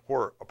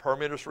where a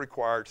permit is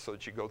required so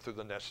that you go through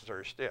the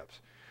necessary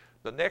steps.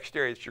 The next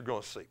area that you're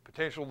going to see,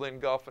 potential to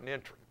engulf an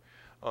entrant.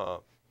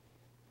 A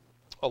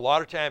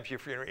lot of times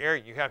if you're in an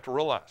area, you have to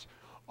realize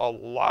a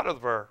lot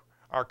of our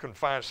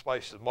confined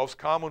spaces, the most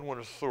common one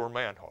is a sewer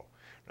manhole.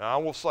 Now I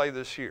will say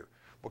this here,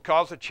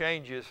 because of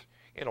changes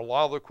in a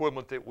lot of the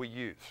equipment that we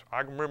use. I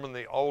remember in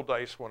the old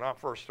days when I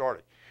first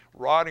started,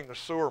 rodding a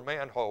sewer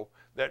manhole,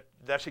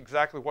 that's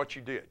exactly what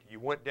you did.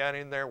 You went down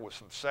in there with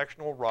some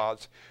sectional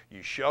rods,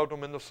 you shoved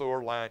them in the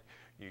sewer line,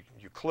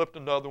 you clipped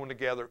another one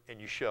together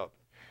and you shoved it.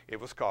 It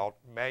was called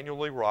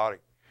manually rodding.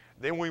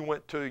 Then we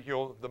went to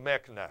the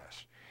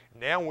mechanized.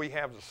 Now we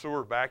have the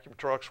sewer vacuum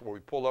trucks where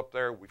we pull up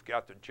there, we've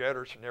got the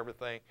jetters and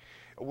everything.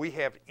 We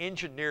have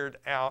engineered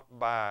out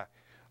by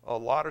a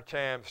lot of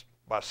times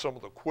by some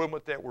of the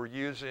equipment that we're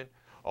using,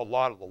 a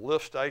lot of the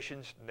lift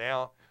stations,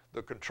 now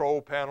the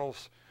control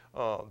panels,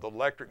 the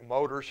electric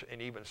motors,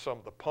 and even some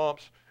of the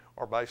pumps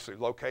are basically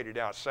located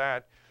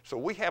outside. So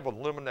we have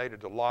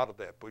eliminated a lot of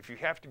that. But if you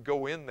have to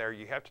go in there,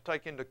 you have to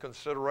take into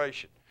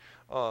consideration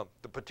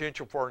the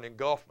potential for an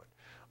engulfment.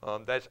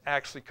 That's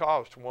actually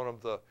caused one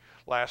of the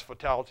last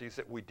fatalities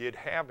that we did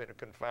have in a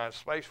confined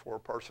space where a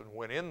person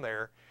went in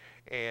there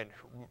and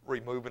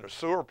removing a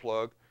sewer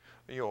plug,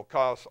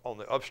 caused on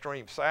the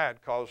upstream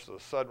side, caused a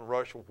sudden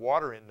rush of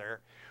water in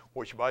there,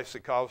 which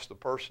basically caused the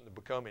person to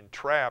become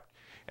entrapped.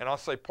 And I'll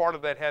say part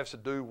of that has to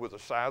do with the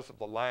size of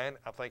the line.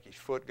 I think his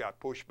foot got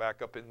pushed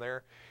back up in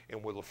there,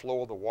 and with the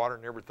flow of the water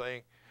and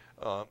everything,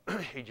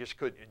 he just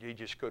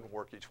couldn't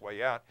work his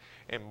way out.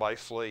 And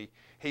basically,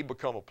 he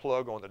become a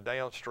plug on the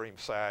downstream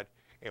side,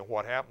 and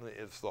what happened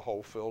is the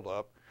hole filled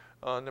up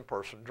and the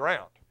person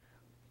drowned.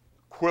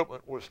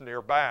 Equipment was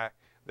nearby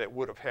that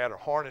would have had a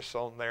harness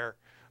on there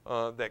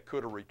that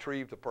could have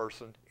retrieved the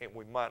person, and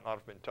we might not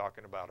have been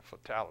talking about a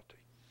fatality.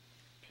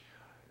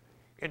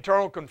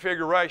 Internal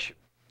configuration.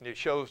 It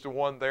shows the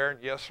one there,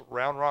 and yes,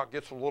 Round Rock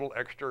gets a little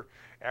extra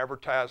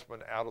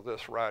advertisement out of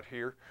this right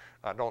here.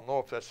 I don't know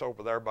if that's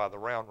over there by the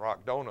Round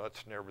Rock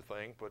Donuts and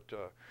everything, but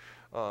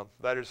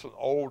that is an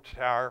old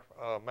tower.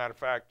 Matter of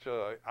fact,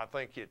 I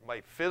think it may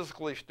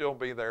physically still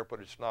be there, but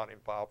it's not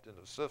involved in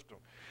the system.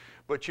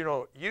 But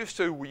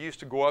we used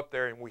to go up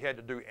there and we had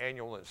to do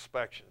annual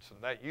inspections,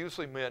 and that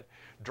usually meant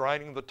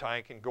draining the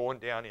tank and going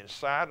down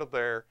inside of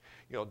there,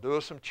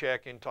 doing some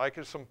checking,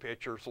 taking some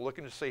pictures,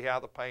 looking to see how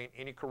the paint,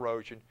 any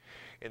corrosion.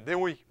 And then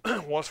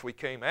once we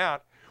came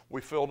out, we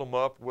filled them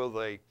up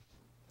with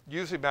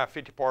usually about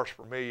 50 parts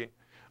per million,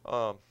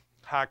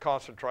 high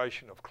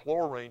concentration of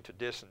chlorine to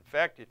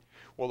disinfect it.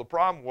 Well, the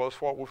problem was,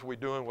 what was we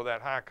doing with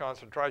that high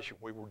concentration?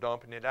 We were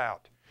dumping it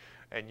out.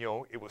 And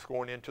it was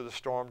going into the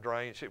storm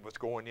drains, it was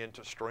going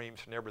into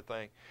streams and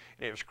everything,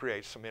 and it was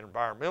creating some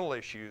environmental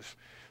issues.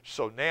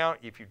 So now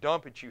if you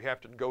dump it, you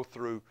have to go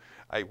through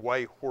a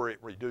way where it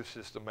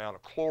reduces the amount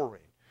of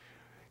chlorine.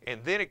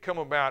 And then it come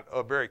about,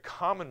 a very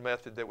common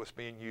method that was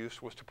being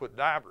used was to put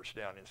divers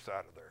down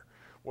inside of there.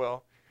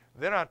 Well,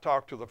 then I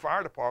talked to the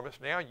fire departments.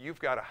 Now you've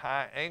got a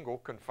high angle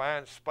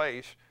confined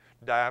space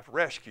dive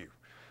rescue.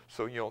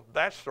 So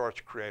that starts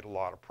to create a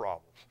lot of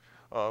problems.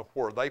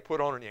 Where they put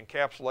on an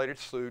encapsulated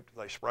suit,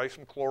 they spray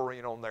some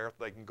chlorine on there,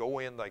 they can go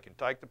in, they can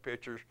take the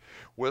pictures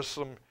with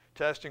some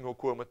testing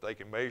equipment, they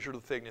can measure the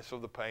thickness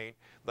of the paint,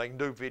 they can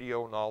do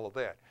video and all of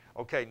that.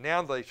 Okay,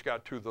 now they've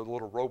got to the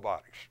little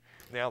robotics.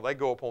 Now they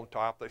go up on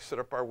top, they sit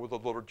up there with the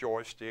little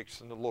joysticks,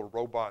 and the little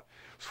robot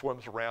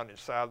swims around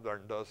inside there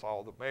and does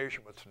all the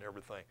measurements and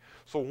everything.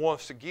 So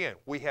once again,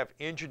 we have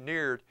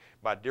engineered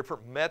by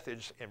different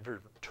methods and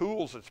different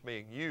tools that's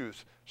being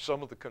used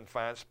some of the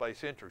confined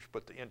space entries.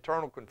 But the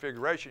internal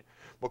configuration,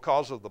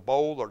 because of the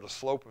bowl or the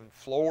sloping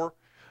floor,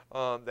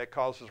 that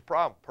causes a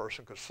problem. A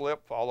person could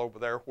slip, fall over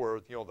there where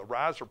the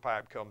riser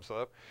pipe comes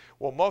up.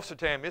 Well, most of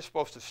the time it's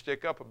supposed to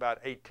stick up about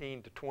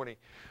 18 to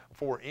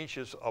 24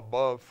 inches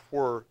above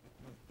where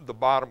the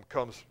bottom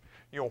comes,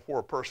 where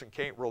a person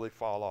can't really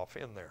fall off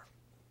in there.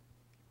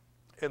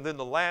 And then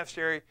the last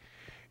area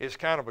is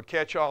kind of a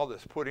catch-all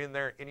that's put in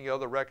there, any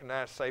other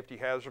recognized safety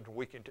hazard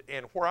we can,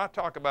 and where I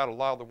talk about a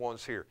lot of the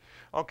ones here.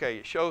 Okay,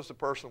 it shows the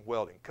person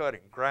welding,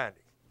 cutting,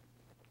 grinding.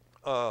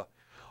 A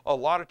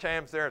lot of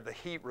times there are the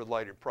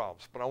heat-related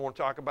problems, but I want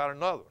to talk about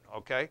another one,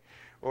 okay?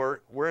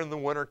 Or we're in the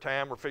winter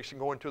time, we're fixing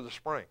to go into the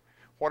spring.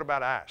 What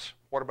about ice?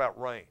 What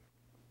about rain?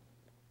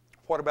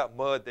 What about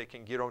mud that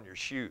can get on your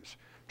shoes?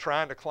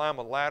 Trying to climb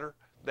a ladder,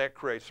 that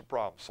creates a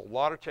problem. So a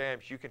lot of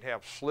times you can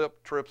have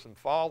slip, trips, and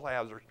fall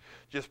hazards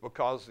just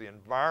because of the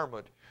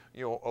environment,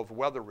 of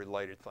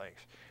weather-related things.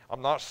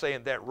 I'm not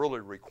saying that really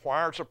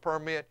requires a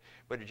permit,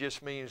 but it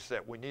just means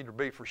that we need to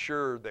be for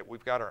sure that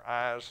we've got our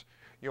eyes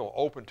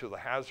open to the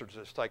hazards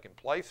that's taking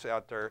place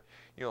out there,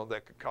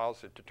 that could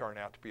cause it to turn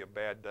out to be a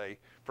bad day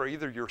for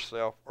either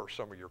yourself or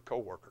some of your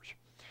coworkers.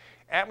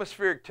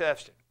 Atmospheric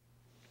testing.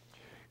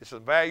 It's an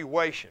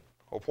evaluation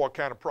of what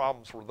kind of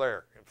problems were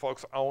there. And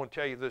folks, I want to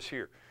tell you this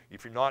here.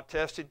 If you're not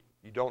tested,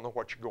 you don't know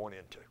what you're going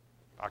into.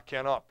 I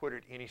cannot put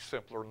it any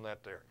simpler than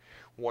that there.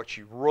 What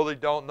you really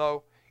don't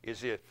know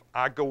is if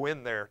I go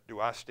in there,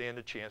 do I stand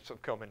a chance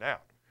of coming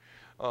out?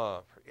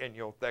 And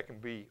that can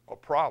be a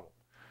problem.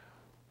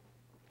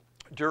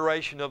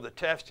 Duration of the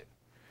testing.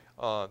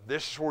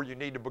 This is where you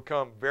need to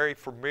become very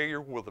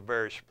familiar with the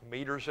various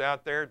meters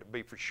out there to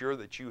be for sure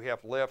that you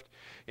have left,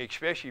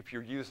 especially if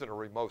you're using a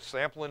remote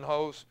sampling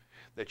hose,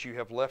 that you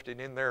have left it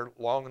in there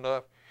long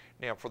enough.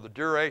 Now for the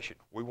duration,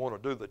 we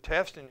want to do the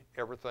testing,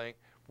 everything,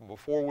 from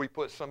before we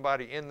put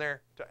somebody in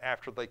there to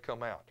after they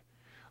come out,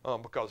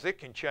 because it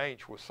can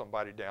change with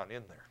somebody down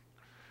in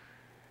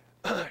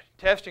there.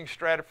 Testing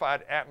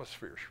stratified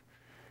atmospheres.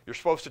 You're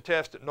supposed to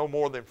test at no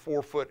more than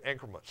 4-foot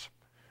increments.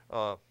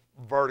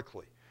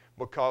 Vertically,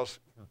 because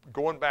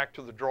going back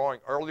to the drawing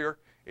earlier,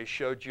 it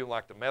showed you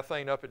like the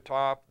methane up at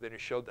top, then it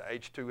showed the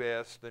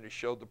H2S, then it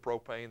showed the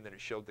propane, then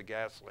it showed the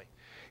gasoline.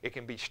 It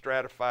can be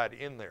stratified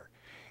in there.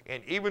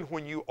 And even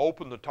when you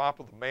open the top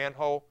of the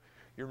manhole,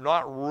 you're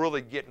not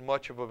really getting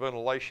much of a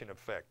ventilation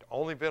effect.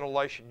 Only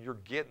ventilation you're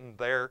getting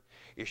there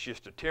is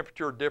just a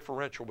temperature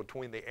differential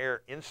between the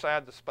air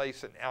inside the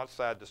space and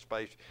outside the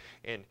space.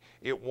 And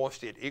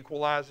once it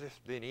equalizes,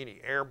 then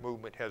any air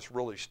movement has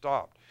really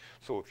stopped.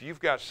 So if you've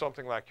got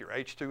something like your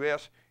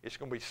H2S, it's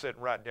going to be sitting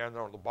right down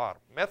there on the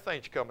bottom.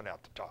 Methane's coming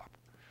out the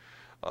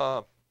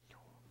top.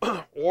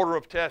 Order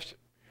of testing.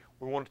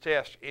 We want to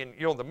test, and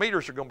the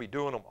meters are going to be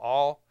doing them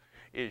all.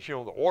 Is the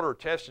order of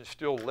testing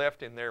still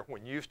left in there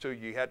when used to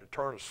you had to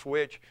turn a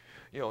switch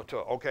to,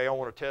 okay, I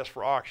want to test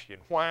for oxygen.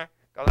 Why?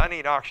 Because I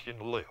need oxygen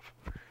to live.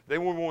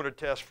 Then we want to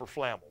test for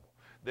flammable.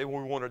 Then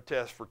we want to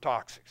test for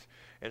toxics.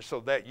 And so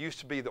that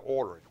used to be the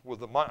ordering. With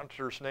the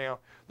monitors now,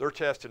 they're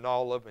testing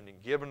all of them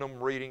and giving them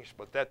readings,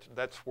 but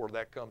that's where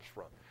that comes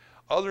from.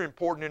 Other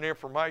important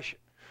information.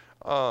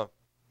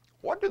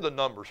 What do the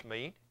numbers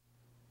mean?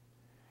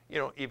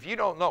 If you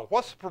don't know,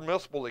 what's the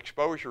permissible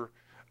exposure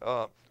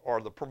or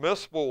the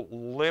permissible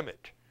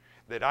limit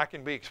that I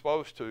can be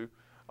exposed to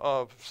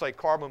of, say,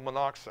 carbon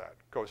monoxide?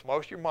 Because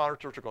most of your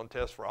monitors are going to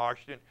test for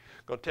oxygen,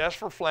 going to test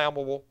for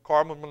flammable,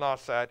 carbon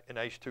monoxide, and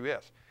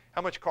H2S.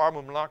 How much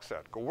carbon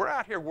monoxide? Because we're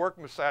out here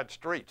working beside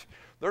streets.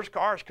 There's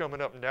cars coming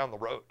up and down the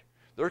road.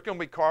 There's going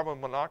to be carbon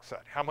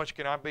monoxide. How much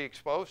can I be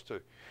exposed to?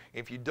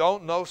 If you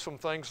don't know some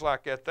things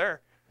like that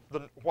there,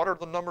 then what are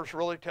the numbers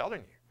really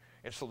telling you?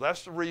 And so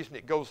that's the reason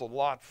it goes a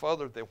lot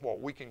further than what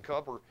we can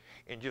cover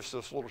in just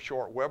this little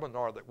short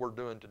webinar that we're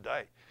doing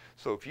today.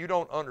 So if you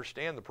don't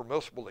understand the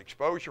permissible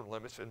exposure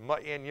limits, and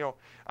you know,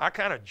 I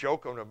kind of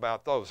joke on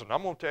about those, and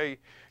I'm going to tell you,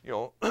 you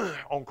know,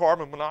 on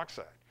carbon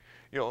monoxide,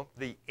 you know,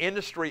 the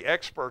industry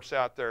experts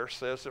out there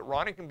says that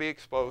Ronnie can be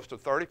exposed to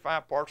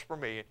 35 parts per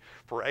million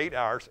for 8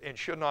 hours and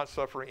should not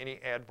suffer any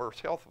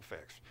adverse health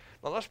effects.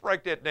 Now let's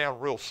break that down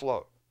real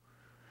slow.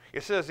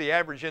 It says the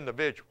average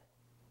individual.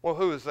 Well,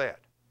 who is that?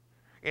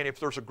 And if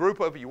there's a group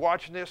of you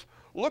watching this,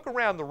 look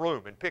around the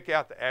room and pick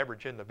out the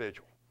average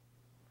individual.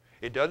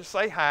 It doesn't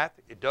say height,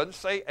 it doesn't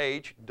say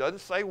age, it doesn't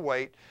say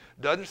weight,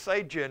 doesn't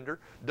say gender,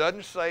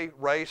 doesn't say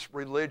race,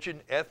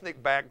 religion,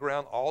 ethnic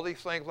background, all these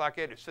things like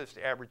that. It says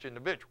the average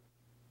individual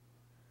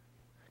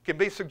can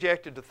be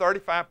subjected to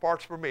 35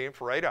 parts per million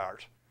for 8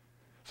 hours.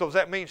 So does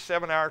that mean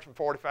 7 hours and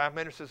 45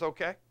 minutes is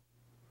okay?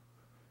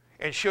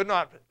 And should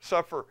not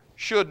suffer,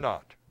 should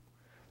not.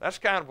 That's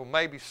kind of a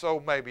maybe so,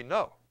 maybe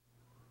no.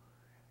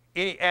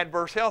 Any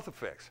adverse health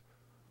effects?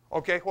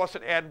 Okay, what's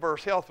an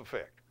adverse health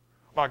effect?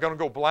 Am I going to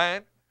go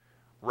blind?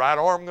 Right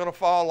arm going to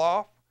fall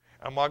off?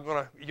 Am I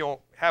going to, you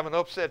know, have an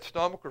upset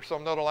stomach or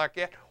something like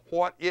that?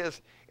 What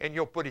is, and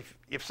you'll put,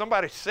 if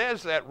somebody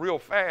says that real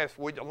fast,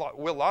 a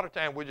lot of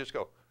time we just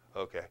go,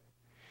 okay.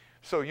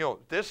 So, you know,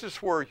 this is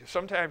where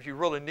sometimes you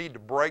really need to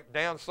break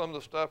down some of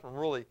the stuff and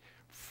really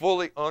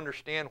fully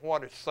understand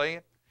what it's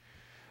saying.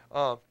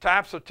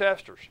 Types of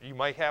testers. You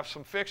may have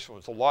some fixed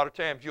ones. A lot of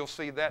times you'll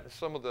see that in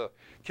some of the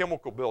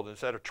chemical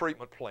buildings at a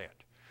treatment plant.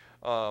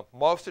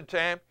 Most of the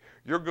time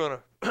you're going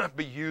to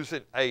be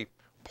using a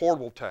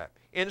portable type.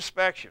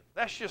 Inspection.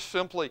 That's just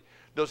simply,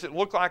 does it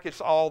look like it's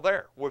all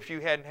there? Well, if you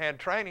hadn't had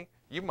training,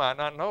 you might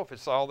not know if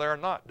it's all there or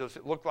not. Does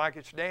it look like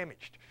it's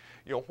damaged?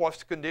 You know, what's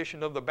the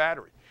condition of the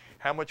battery?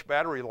 How much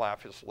battery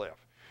life is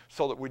left?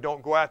 So that we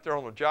don't go out there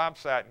on the job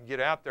site and get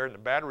out there and the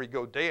battery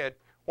go dead.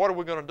 What are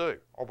we going to do?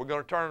 Are we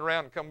going to turn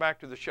around and come back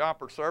to the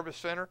shop or service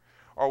center?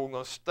 Or are we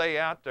going to stay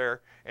out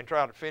there and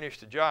try to finish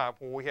the job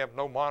when we have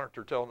no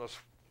monitor telling us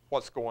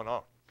what's going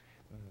on?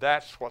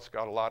 That's what's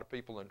got a lot of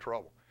people in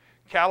trouble.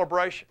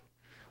 Calibration.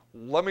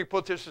 Let me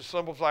put this as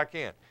simple as I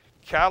can.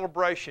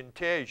 Calibration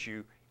tells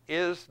you,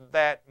 is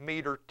that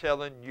meter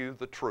telling you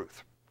the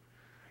truth?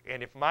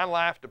 And if my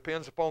life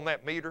depends upon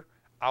that meter,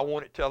 I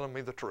want it telling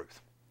me the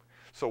truth.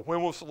 So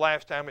when was the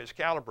last time it's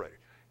calibrated?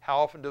 How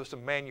often does the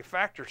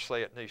manufacturer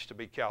say it needs to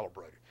be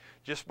calibrated?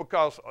 Just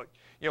because,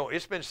 you know,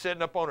 it's been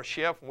sitting up on a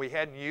shelf and we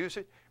hadn't used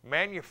it,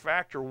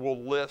 manufacturer will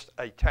list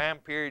a time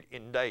period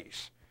in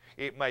days.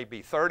 It may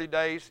be 30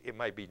 days, it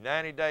may be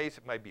 90 days,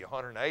 it may be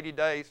 180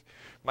 days,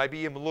 maybe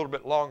even a little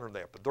bit longer than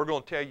that. But they're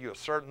going to tell you a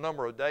certain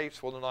number of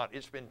days whether or not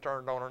it's been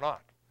turned on or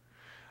not.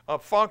 A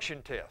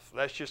function test.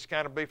 That's just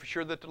kind of be for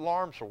sure that the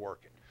alarms are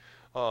working.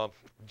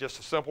 Just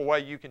a simple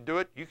way you can do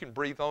it, you can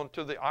breathe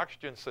onto the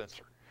oxygen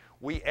sensor.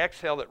 We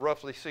exhale at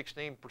roughly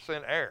 16%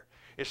 air.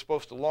 It's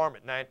supposed to alarm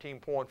at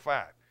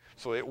 19.5,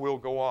 so it will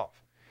go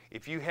off.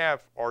 If you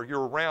have, or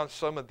you're around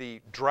some of the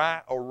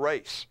dry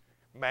erase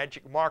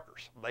magic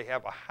markers, they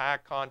have a high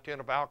content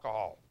of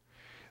alcohol.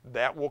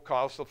 That will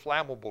cause the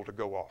flammable to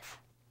go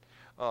off.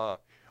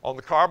 On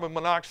the carbon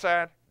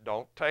monoxide,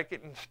 don't take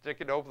it and stick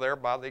it over there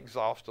by the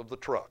exhaust of the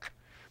truck,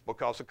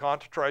 because the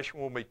concentration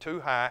will be too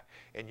high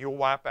and you'll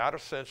wipe out a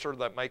sensor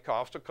that may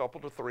cost a couple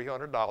to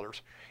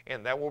 $300,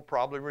 and that will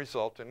probably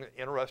result in an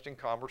interesting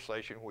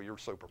conversation with your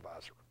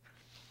supervisor.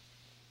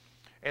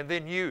 And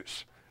then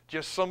use.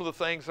 Just some of the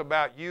things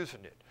about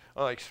using it,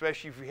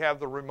 especially if you have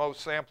the remote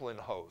sampling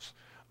hose.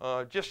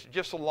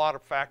 Just a lot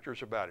of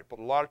factors about it. But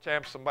a lot of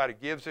times somebody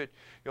gives it,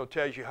 you know,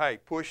 tells you, hey,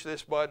 push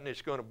this button,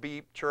 it's going to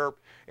beep, chirp,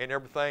 and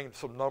everything,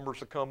 some numbers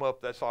will come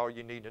up, that's all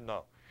you need to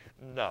know.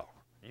 No.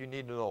 You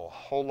need to know a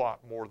whole lot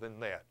more than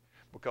that,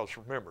 because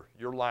remember,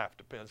 your life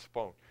depends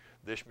upon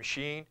this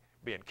machine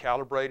being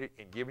calibrated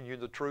and giving you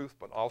the truth,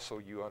 but also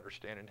you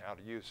understanding how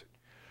to use it.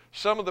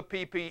 Some of the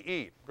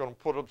PPE, I'm going to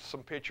put up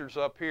some pictures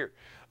up here.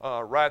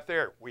 Right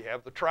there, we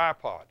have the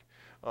tripod.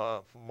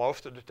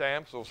 Most of the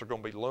times, those are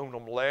going to be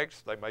aluminum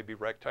legs. They may be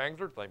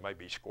rectangular, they may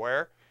be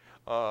square.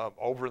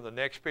 Over in the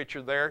next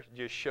picture there,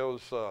 just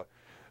shows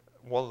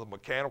one of the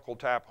mechanical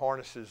type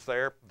harnesses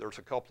there. There's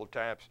a couple of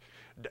types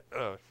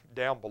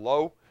down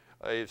below.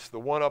 It's the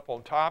one up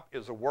on top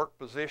is a work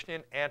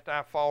positioning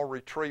anti-fall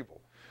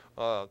retrieval.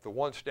 The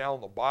ones down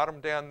on the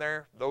bottom down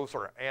there, those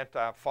are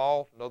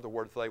anti-fall. In other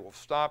words, they will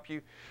stop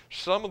you.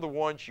 Some of the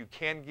ones you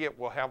can get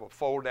will have a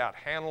fold-out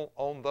handle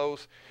on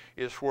those,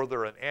 is where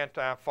they're an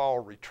anti-fall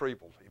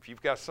retrieval. If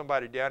you've got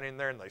somebody down in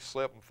there and they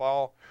slip and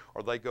fall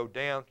or they go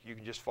down, you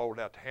can just fold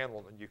out the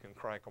handle and you can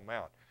crank them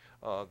out.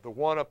 The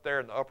one up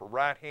there in the upper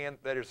right hand,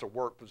 that is a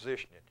work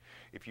positioning.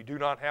 If you do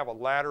not have a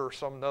ladder or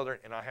some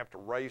other and I have to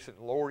raise it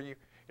and lower you,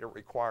 it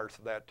requires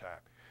that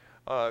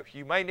type.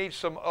 You may need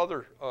some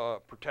other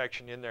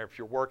protection in there. If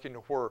you're working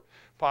where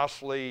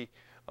possibly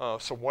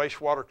some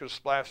wastewater could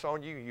splash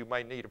on you, you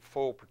may need a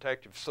full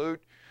protective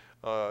suit,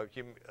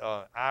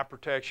 eye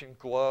protection,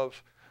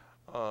 gloves,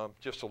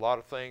 just a lot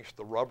of things,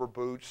 the rubber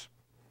boots,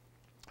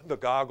 the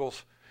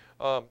goggles.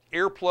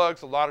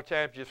 Earplugs, a lot of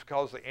times just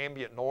because of the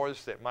ambient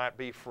noise that might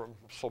be from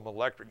some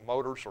electric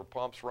motors or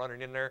pumps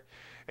running in there.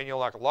 And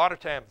like a lot of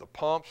times the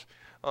pumps,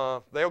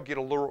 they'll get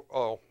a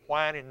little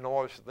whining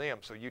noise to them.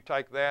 So you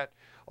take that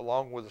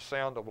along with the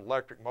sound of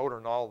electric motor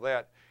and all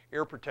that,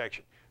 ear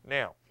protection.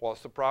 Now,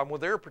 what's the problem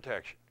with ear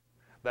protection?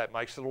 That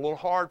makes it a little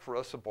hard for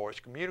us boys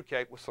to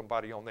communicate with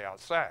somebody on the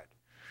outside.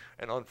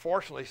 And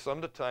unfortunately,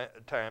 some of the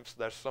times,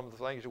 that's some of the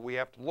things that we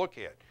have to look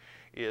at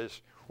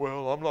is,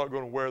 well, I'm not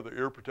going to wear the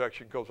ear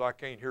protection because I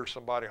can't hear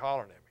somebody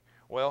hollering at me.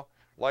 Well,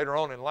 later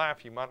on in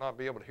life, you might not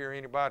be able to hear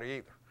anybody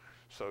either.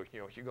 So,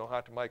 you're going to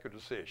have to make a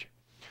decision.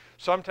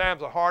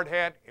 Sometimes a hard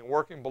hat and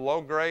working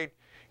below grade,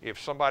 if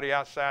somebody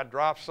outside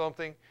drops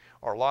something,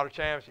 or a lot of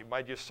times it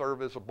may just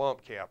serve as a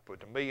bump cap. But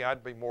to me,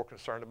 I'd be more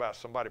concerned about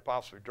somebody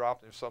possibly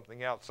dropping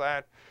something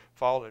outside,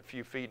 falling a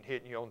few feet and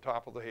hitting you on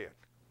top of the head.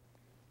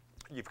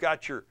 You've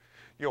got your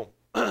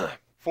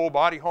full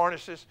body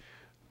harnesses.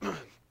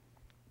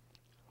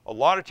 A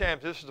lot of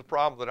times this is the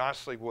problem that I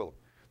see with them.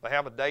 They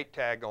have a date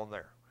tag on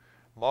there.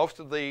 Most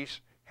of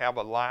these have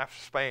a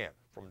lifespan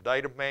from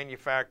date of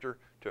manufacture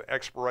to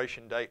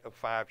expiration date of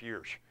 5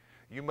 years.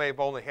 You may have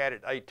only had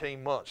it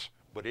 18 months,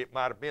 but it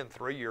might have been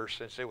 3 years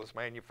since it was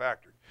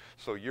manufactured.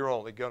 So you're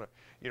only going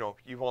to,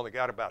 you've only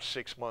got about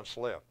 6 months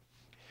left.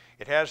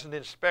 It has an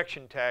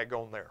inspection tag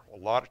on there. A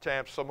lot of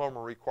times some of them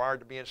are required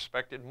to be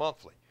inspected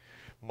monthly.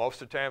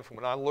 Most of the times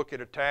when I look at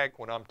a tag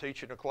when I'm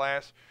teaching a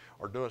class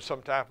or doing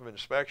some type of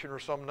inspection or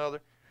something other,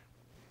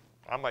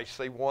 I may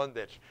see one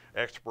that's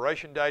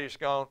expiration date is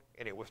gone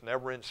and it was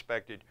never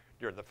inspected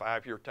during the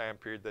 5-year time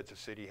period that the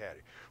city had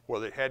it,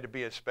 whether it had to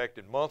be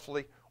inspected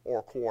monthly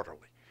or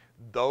quarterly.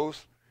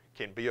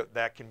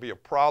 That can be a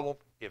problem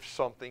if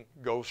something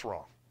goes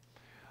wrong.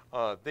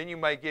 Then you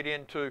may get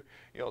into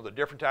the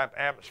different type of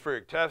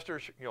atmospheric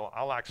testers.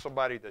 I like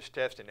somebody that's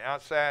testing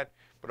outside,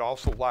 but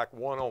also like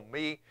one on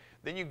me.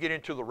 Then you get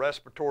into the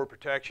respiratory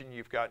protection.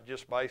 You've got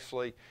just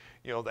basically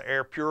the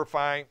air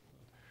purifying.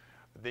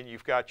 Then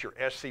you've got your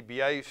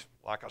SCBAs.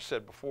 Like I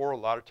said before, a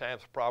lot of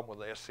times the problem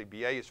with the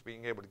SCBA is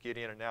being able to get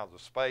in and out of the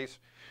space.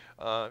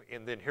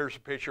 And then here's a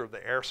picture of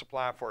the air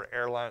supply for an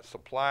airline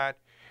supplied.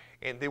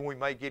 And then we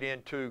may get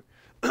into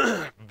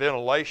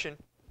ventilation,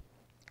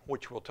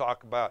 which we'll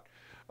talk about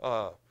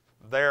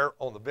there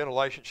on the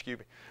ventilation,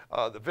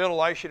 the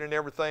ventilation and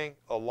everything.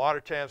 A lot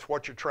of times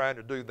what you're trying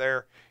to do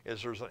there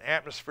is there's an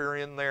atmosphere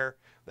in there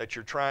that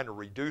you're trying to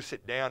reduce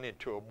it down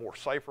into a more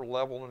safer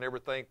level and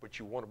everything, but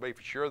you want to be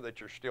for sure that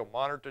you're still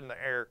monitoring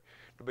the air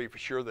to be for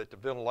sure that the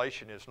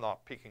ventilation is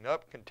not picking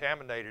up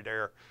contaminated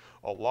air.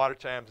 A lot of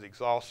times the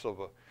exhausts of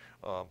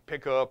a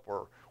pickup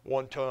or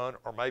 1 ton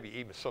or maybe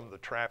even some of the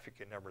traffic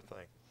and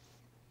everything.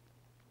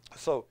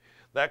 So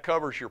that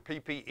covers your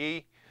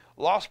PPE.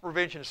 Loss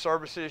prevention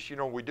services,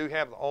 we do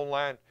have the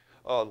online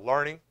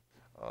learning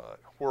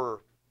where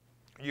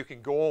you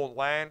can go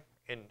online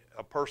and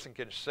a person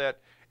can sit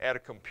at a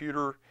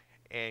computer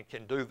and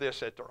can do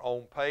this at their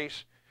own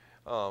pace.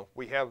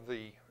 We have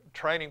the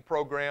training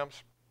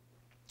programs.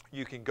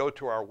 You can go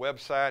to our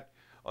website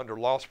under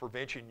loss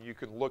prevention. You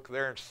can look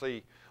there and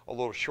see a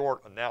little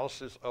short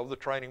analysis of the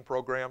training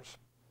programs.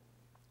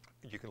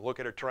 You can look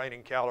at a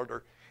training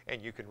calendar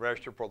and you can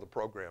register for the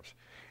programs.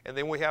 And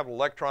then we have an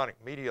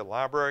electronic media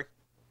library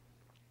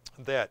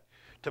that,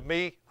 to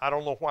me, I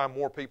don't know why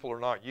more people are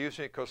not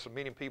using it, because so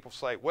many people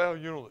say, well,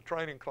 the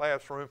training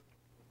classroom,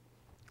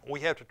 we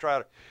have to try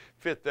to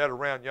fit that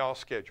around y'all's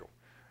schedule.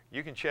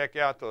 You can check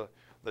out the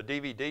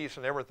DVDs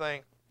and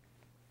everything.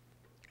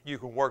 You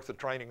can work the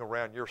training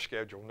around your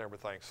schedule and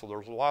everything. So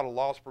there's a lot of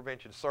loss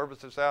prevention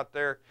services out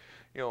there,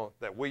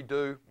 that we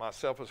do.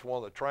 Myself as one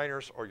of the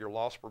trainers or your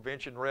loss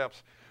prevention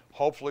reps.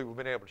 Hopefully we've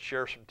been able to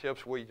share some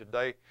tips with you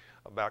today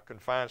about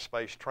confined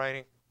space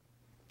training.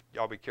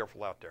 Y'all be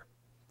careful out there.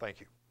 Thank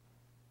you.